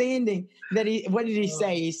understanding that what did he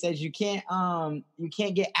say? He says, you can't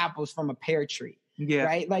get apples from a pear tree. Yeah.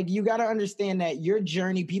 Right. Like you got to understand that your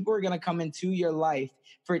journey, people are going to come into your life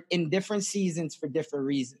in different seasons for different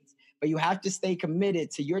reasons, but you have to stay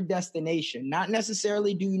committed to your destination. Not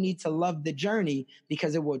necessarily do you need to love the journey,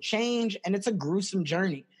 because it will change and it's a gruesome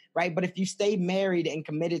journey. Right. But if you stay married and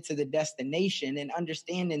committed to the destination and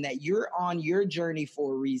understanding that you're on your journey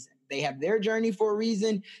for a reason, they have their journey for a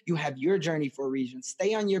reason. You have your journey for a reason.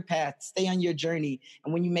 Stay on your path, stay on your journey.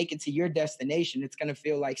 And when you make it to your destination, it's going to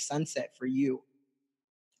feel like sunset for you.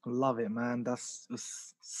 Love it, man. That's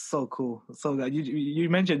so cool. So that you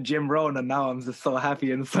mentioned Jim Rohn, and now I'm just so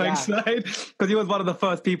happy and so excited, because he was one of the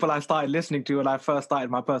first people I started listening to when I first started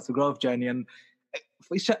my personal growth journey. And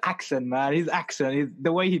it's your accent, man. His accent,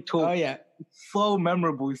 the way he talks. Oh yeah, so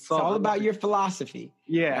memorable. It's all about your philosophy.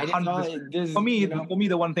 Yeah, right? For me,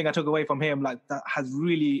 the one thing I took away from him, like that has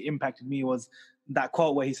really impacted me, was that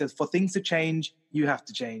quote where he says, "For things to change, you have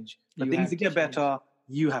to change. For things to get better,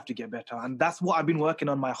 you have to get better." And that's what I've been working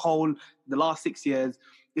on the last 6 years,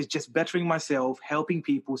 is just bettering myself, helping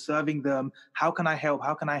people, serving them. How can I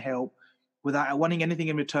help without wanting anything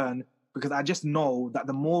in return? Because I just know that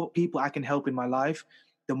the more people I can help in my life,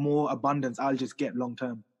 the more abundance I'll just get long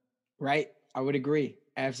term. Right. I would agree.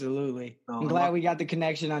 Absolutely. I'm glad we got the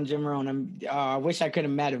connection on Jim Rohn. I wish I could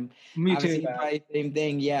have met him. Me too. Probably same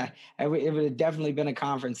thing. Yeah. It would have definitely been a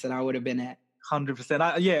conference that I would have been at.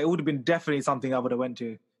 100%. It would have been definitely something I would have went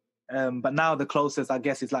to. But now the closest, I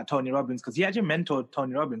guess, is like Tony Robbins, because he actually mentored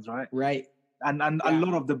Tony Robbins, right? Right. And a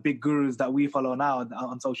lot of the big gurus that we follow now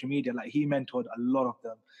on social media, like he mentored a lot of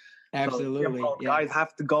them. Absolutely. So, guys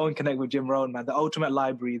have to go and connect with Jim Rohn, man. The Ultimate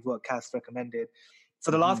Library is what Cass recommended.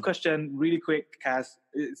 So the last question, really quick, Cass,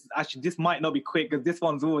 actually this might not be quick because this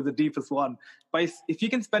one's always the deepest one. But if you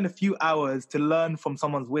can spend a few hours to learn from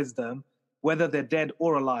someone's wisdom, whether they're dead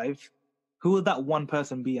or alive, who would that one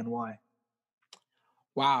person be and why?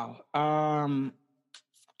 Wow.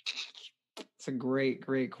 It's a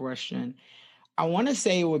great question. I want to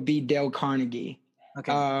say it would be Dale Carnegie.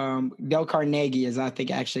 Okay. Dale Carnegie is, I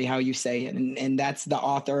think, actually how you say it. And that's the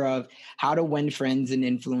author of How to Win Friends and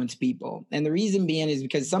Influence People. And the reason being is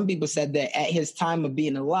because some people said that at his time of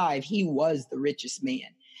being alive, he was the richest man.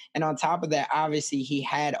 And on top of that, obviously, he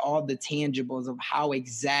had all the tangibles of how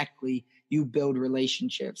exactly you build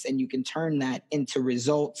relationships, and you can turn that into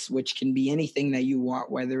results, which can be anything that you want,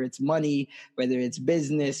 whether it's money, whether it's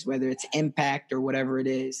business, whether it's impact, or whatever it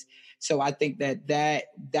is. So I think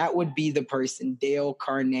that would be the person, Dale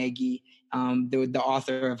Carnegie, the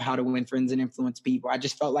author of How to Win Friends and Influence People. I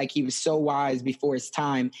just felt like he was so wise before his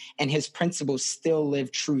time, and his principles still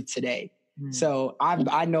live true today. So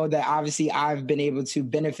I know that obviously I've been able to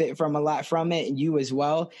benefit from a lot from it, and you as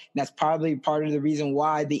well. And that's probably part of the reason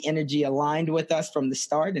why the energy aligned with us from the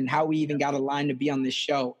start and how we even got aligned to be on this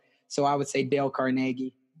show. So I would say Dale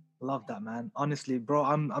Carnegie. Love that, man. Honestly, bro,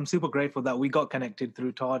 I'm super grateful that we got connected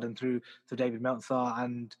through Todd and through David Meltzer.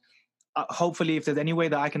 And hopefully, if there's any way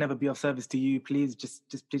that I can ever be of service to you, please just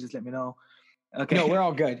let me know. Okay. No, we're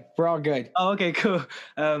all good. We're all good. Oh, okay, cool.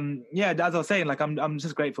 Yeah, as I was saying, like I'm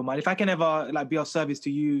just grateful, man. If I can ever like be of service to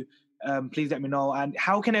you, please let me know. And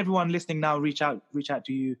how can everyone listening now reach out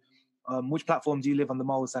to you? Which platforms do you live on the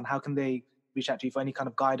most, and how can they reach out to you for any kind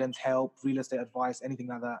of guidance, help, real estate advice, anything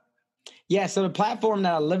like that? Yeah, so the platform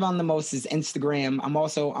that I live on the most is Instagram. I'm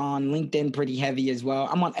also on LinkedIn pretty heavy as well.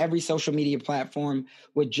 I'm on every social media platform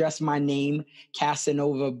with just my name,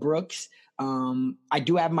 Casanova Brooks. I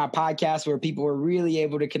do have my podcast where people are really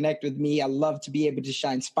able to connect with me. I love to be able to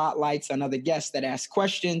shine spotlights on other guests that ask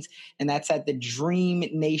questions, and that's at the Dream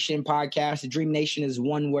Nation podcast. The Dream Nation is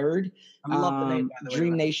one word. I love the name, by the way,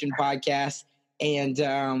 Dream Nation podcast. And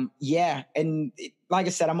and like I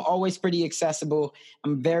said, I'm always pretty accessible.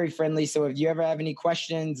 I'm very friendly. So if you ever have any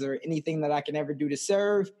questions or anything that I can ever do to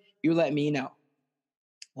serve, you let me know.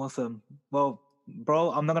 Awesome. Well,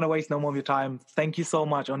 bro, I'm not going to waste no more of your time. Thank you so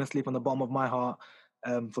much, honestly, from the bottom of my heart,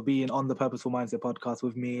 for being on the Purposeful Mindset podcast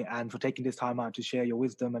with me and for taking this time out to share your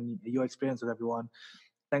wisdom and your experience with everyone.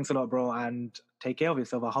 Thanks a lot, bro, and take care of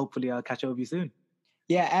yourself. Hopefully I'll catch up with you soon.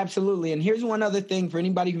 Yeah, absolutely. And here's one other thing for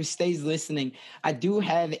anybody who stays listening. I do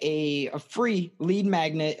have a free lead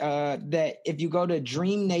magnet that if you go to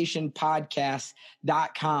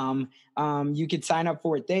dreamnationpodcast.com, you can sign up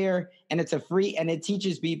for it there. And it's a free, and it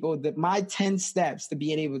teaches people that my 10 steps to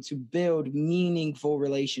being able to build meaningful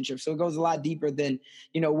relationships. So it goes a lot deeper than,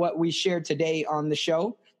 what we shared today on the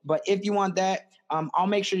show. But if you want that, I'll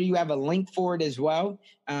make sure you have a link for it as well.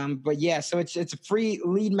 But yeah, so it's a free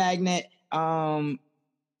lead magnet.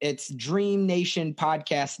 It's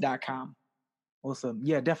dreamnationpodcast.com. Awesome.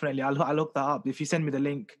 Yeah, definitely. I'll hook that up. If you send me the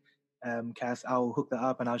link, Cass, I'll hook that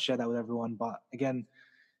up and I'll share that with everyone. But again,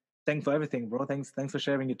 thanks for everything, bro. Thanks for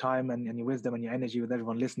sharing your time and your wisdom and your energy with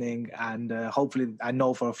everyone listening. And hopefully, I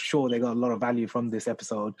know for sure they got a lot of value from this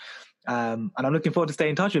episode. And I'm looking forward to staying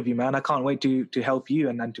in touch with you, man. I can't wait to help you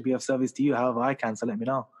and to be of service to you however I can. So let me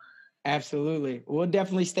know. Absolutely. We'll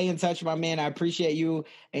definitely stay in touch, my man. I appreciate you.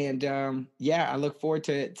 And I look forward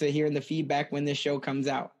to hearing the feedback when this show comes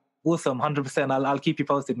out. Awesome. 100%. I'll keep you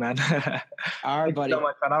posted, man. All right, buddy. Thank you so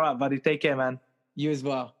much, man. All right, buddy. Take care, man. You as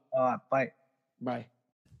well. All right. Bye. Bye.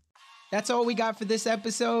 That's all we got for this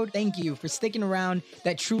episode. Thank you for sticking around.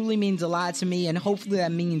 That truly means a lot to me, and hopefully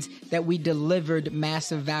that means that we delivered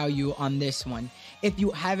massive value on this one. If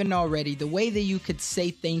you haven't already, the way that you could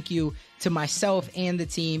say thank you to myself and the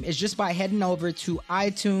team is just by heading over to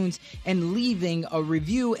iTunes and leaving a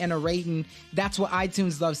review and a rating. That's what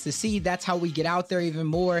iTunes loves to see. That's how we get out there even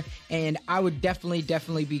more. And I would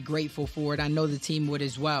definitely be grateful for it. I know the team would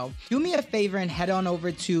as well. Do me a favor and head on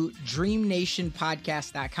over to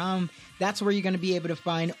dreamnationpodcast.com. That's where you're going to be able to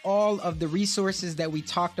find all of the resources that we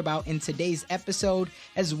talked about in today's episode,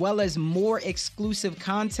 as well as more exclusive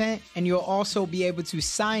content. And you'll also be able to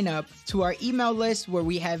sign up to our email list where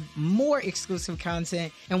we have more exclusive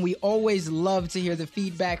content. And we always love to hear the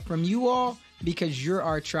feedback from you all because you're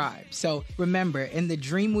our tribe. So remember, in the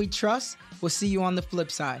dream we trust, we'll see you on the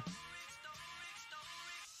flip side.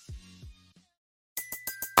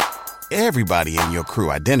 Everybody in your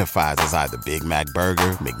crew identifies as either Big Mac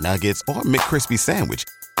Burger, McNuggets, or McCrispy Sandwich.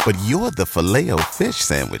 But you're the Filet-O-Fish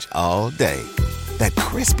Sandwich all day. That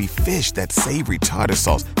crispy fish, that savory tartar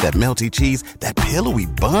sauce, that melty cheese, that pillowy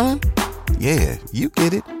bun. Yeah, you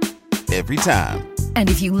get it. Every time. And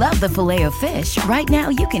if you love the Filet-O-Fish, right now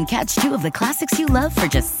you can catch two of the classics you love for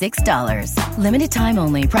just $6. Limited time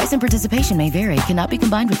only. Price and participation may vary. Cannot be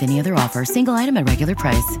combined with any other offer. Single item at regular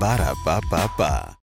price. Ba-da-ba-ba-ba.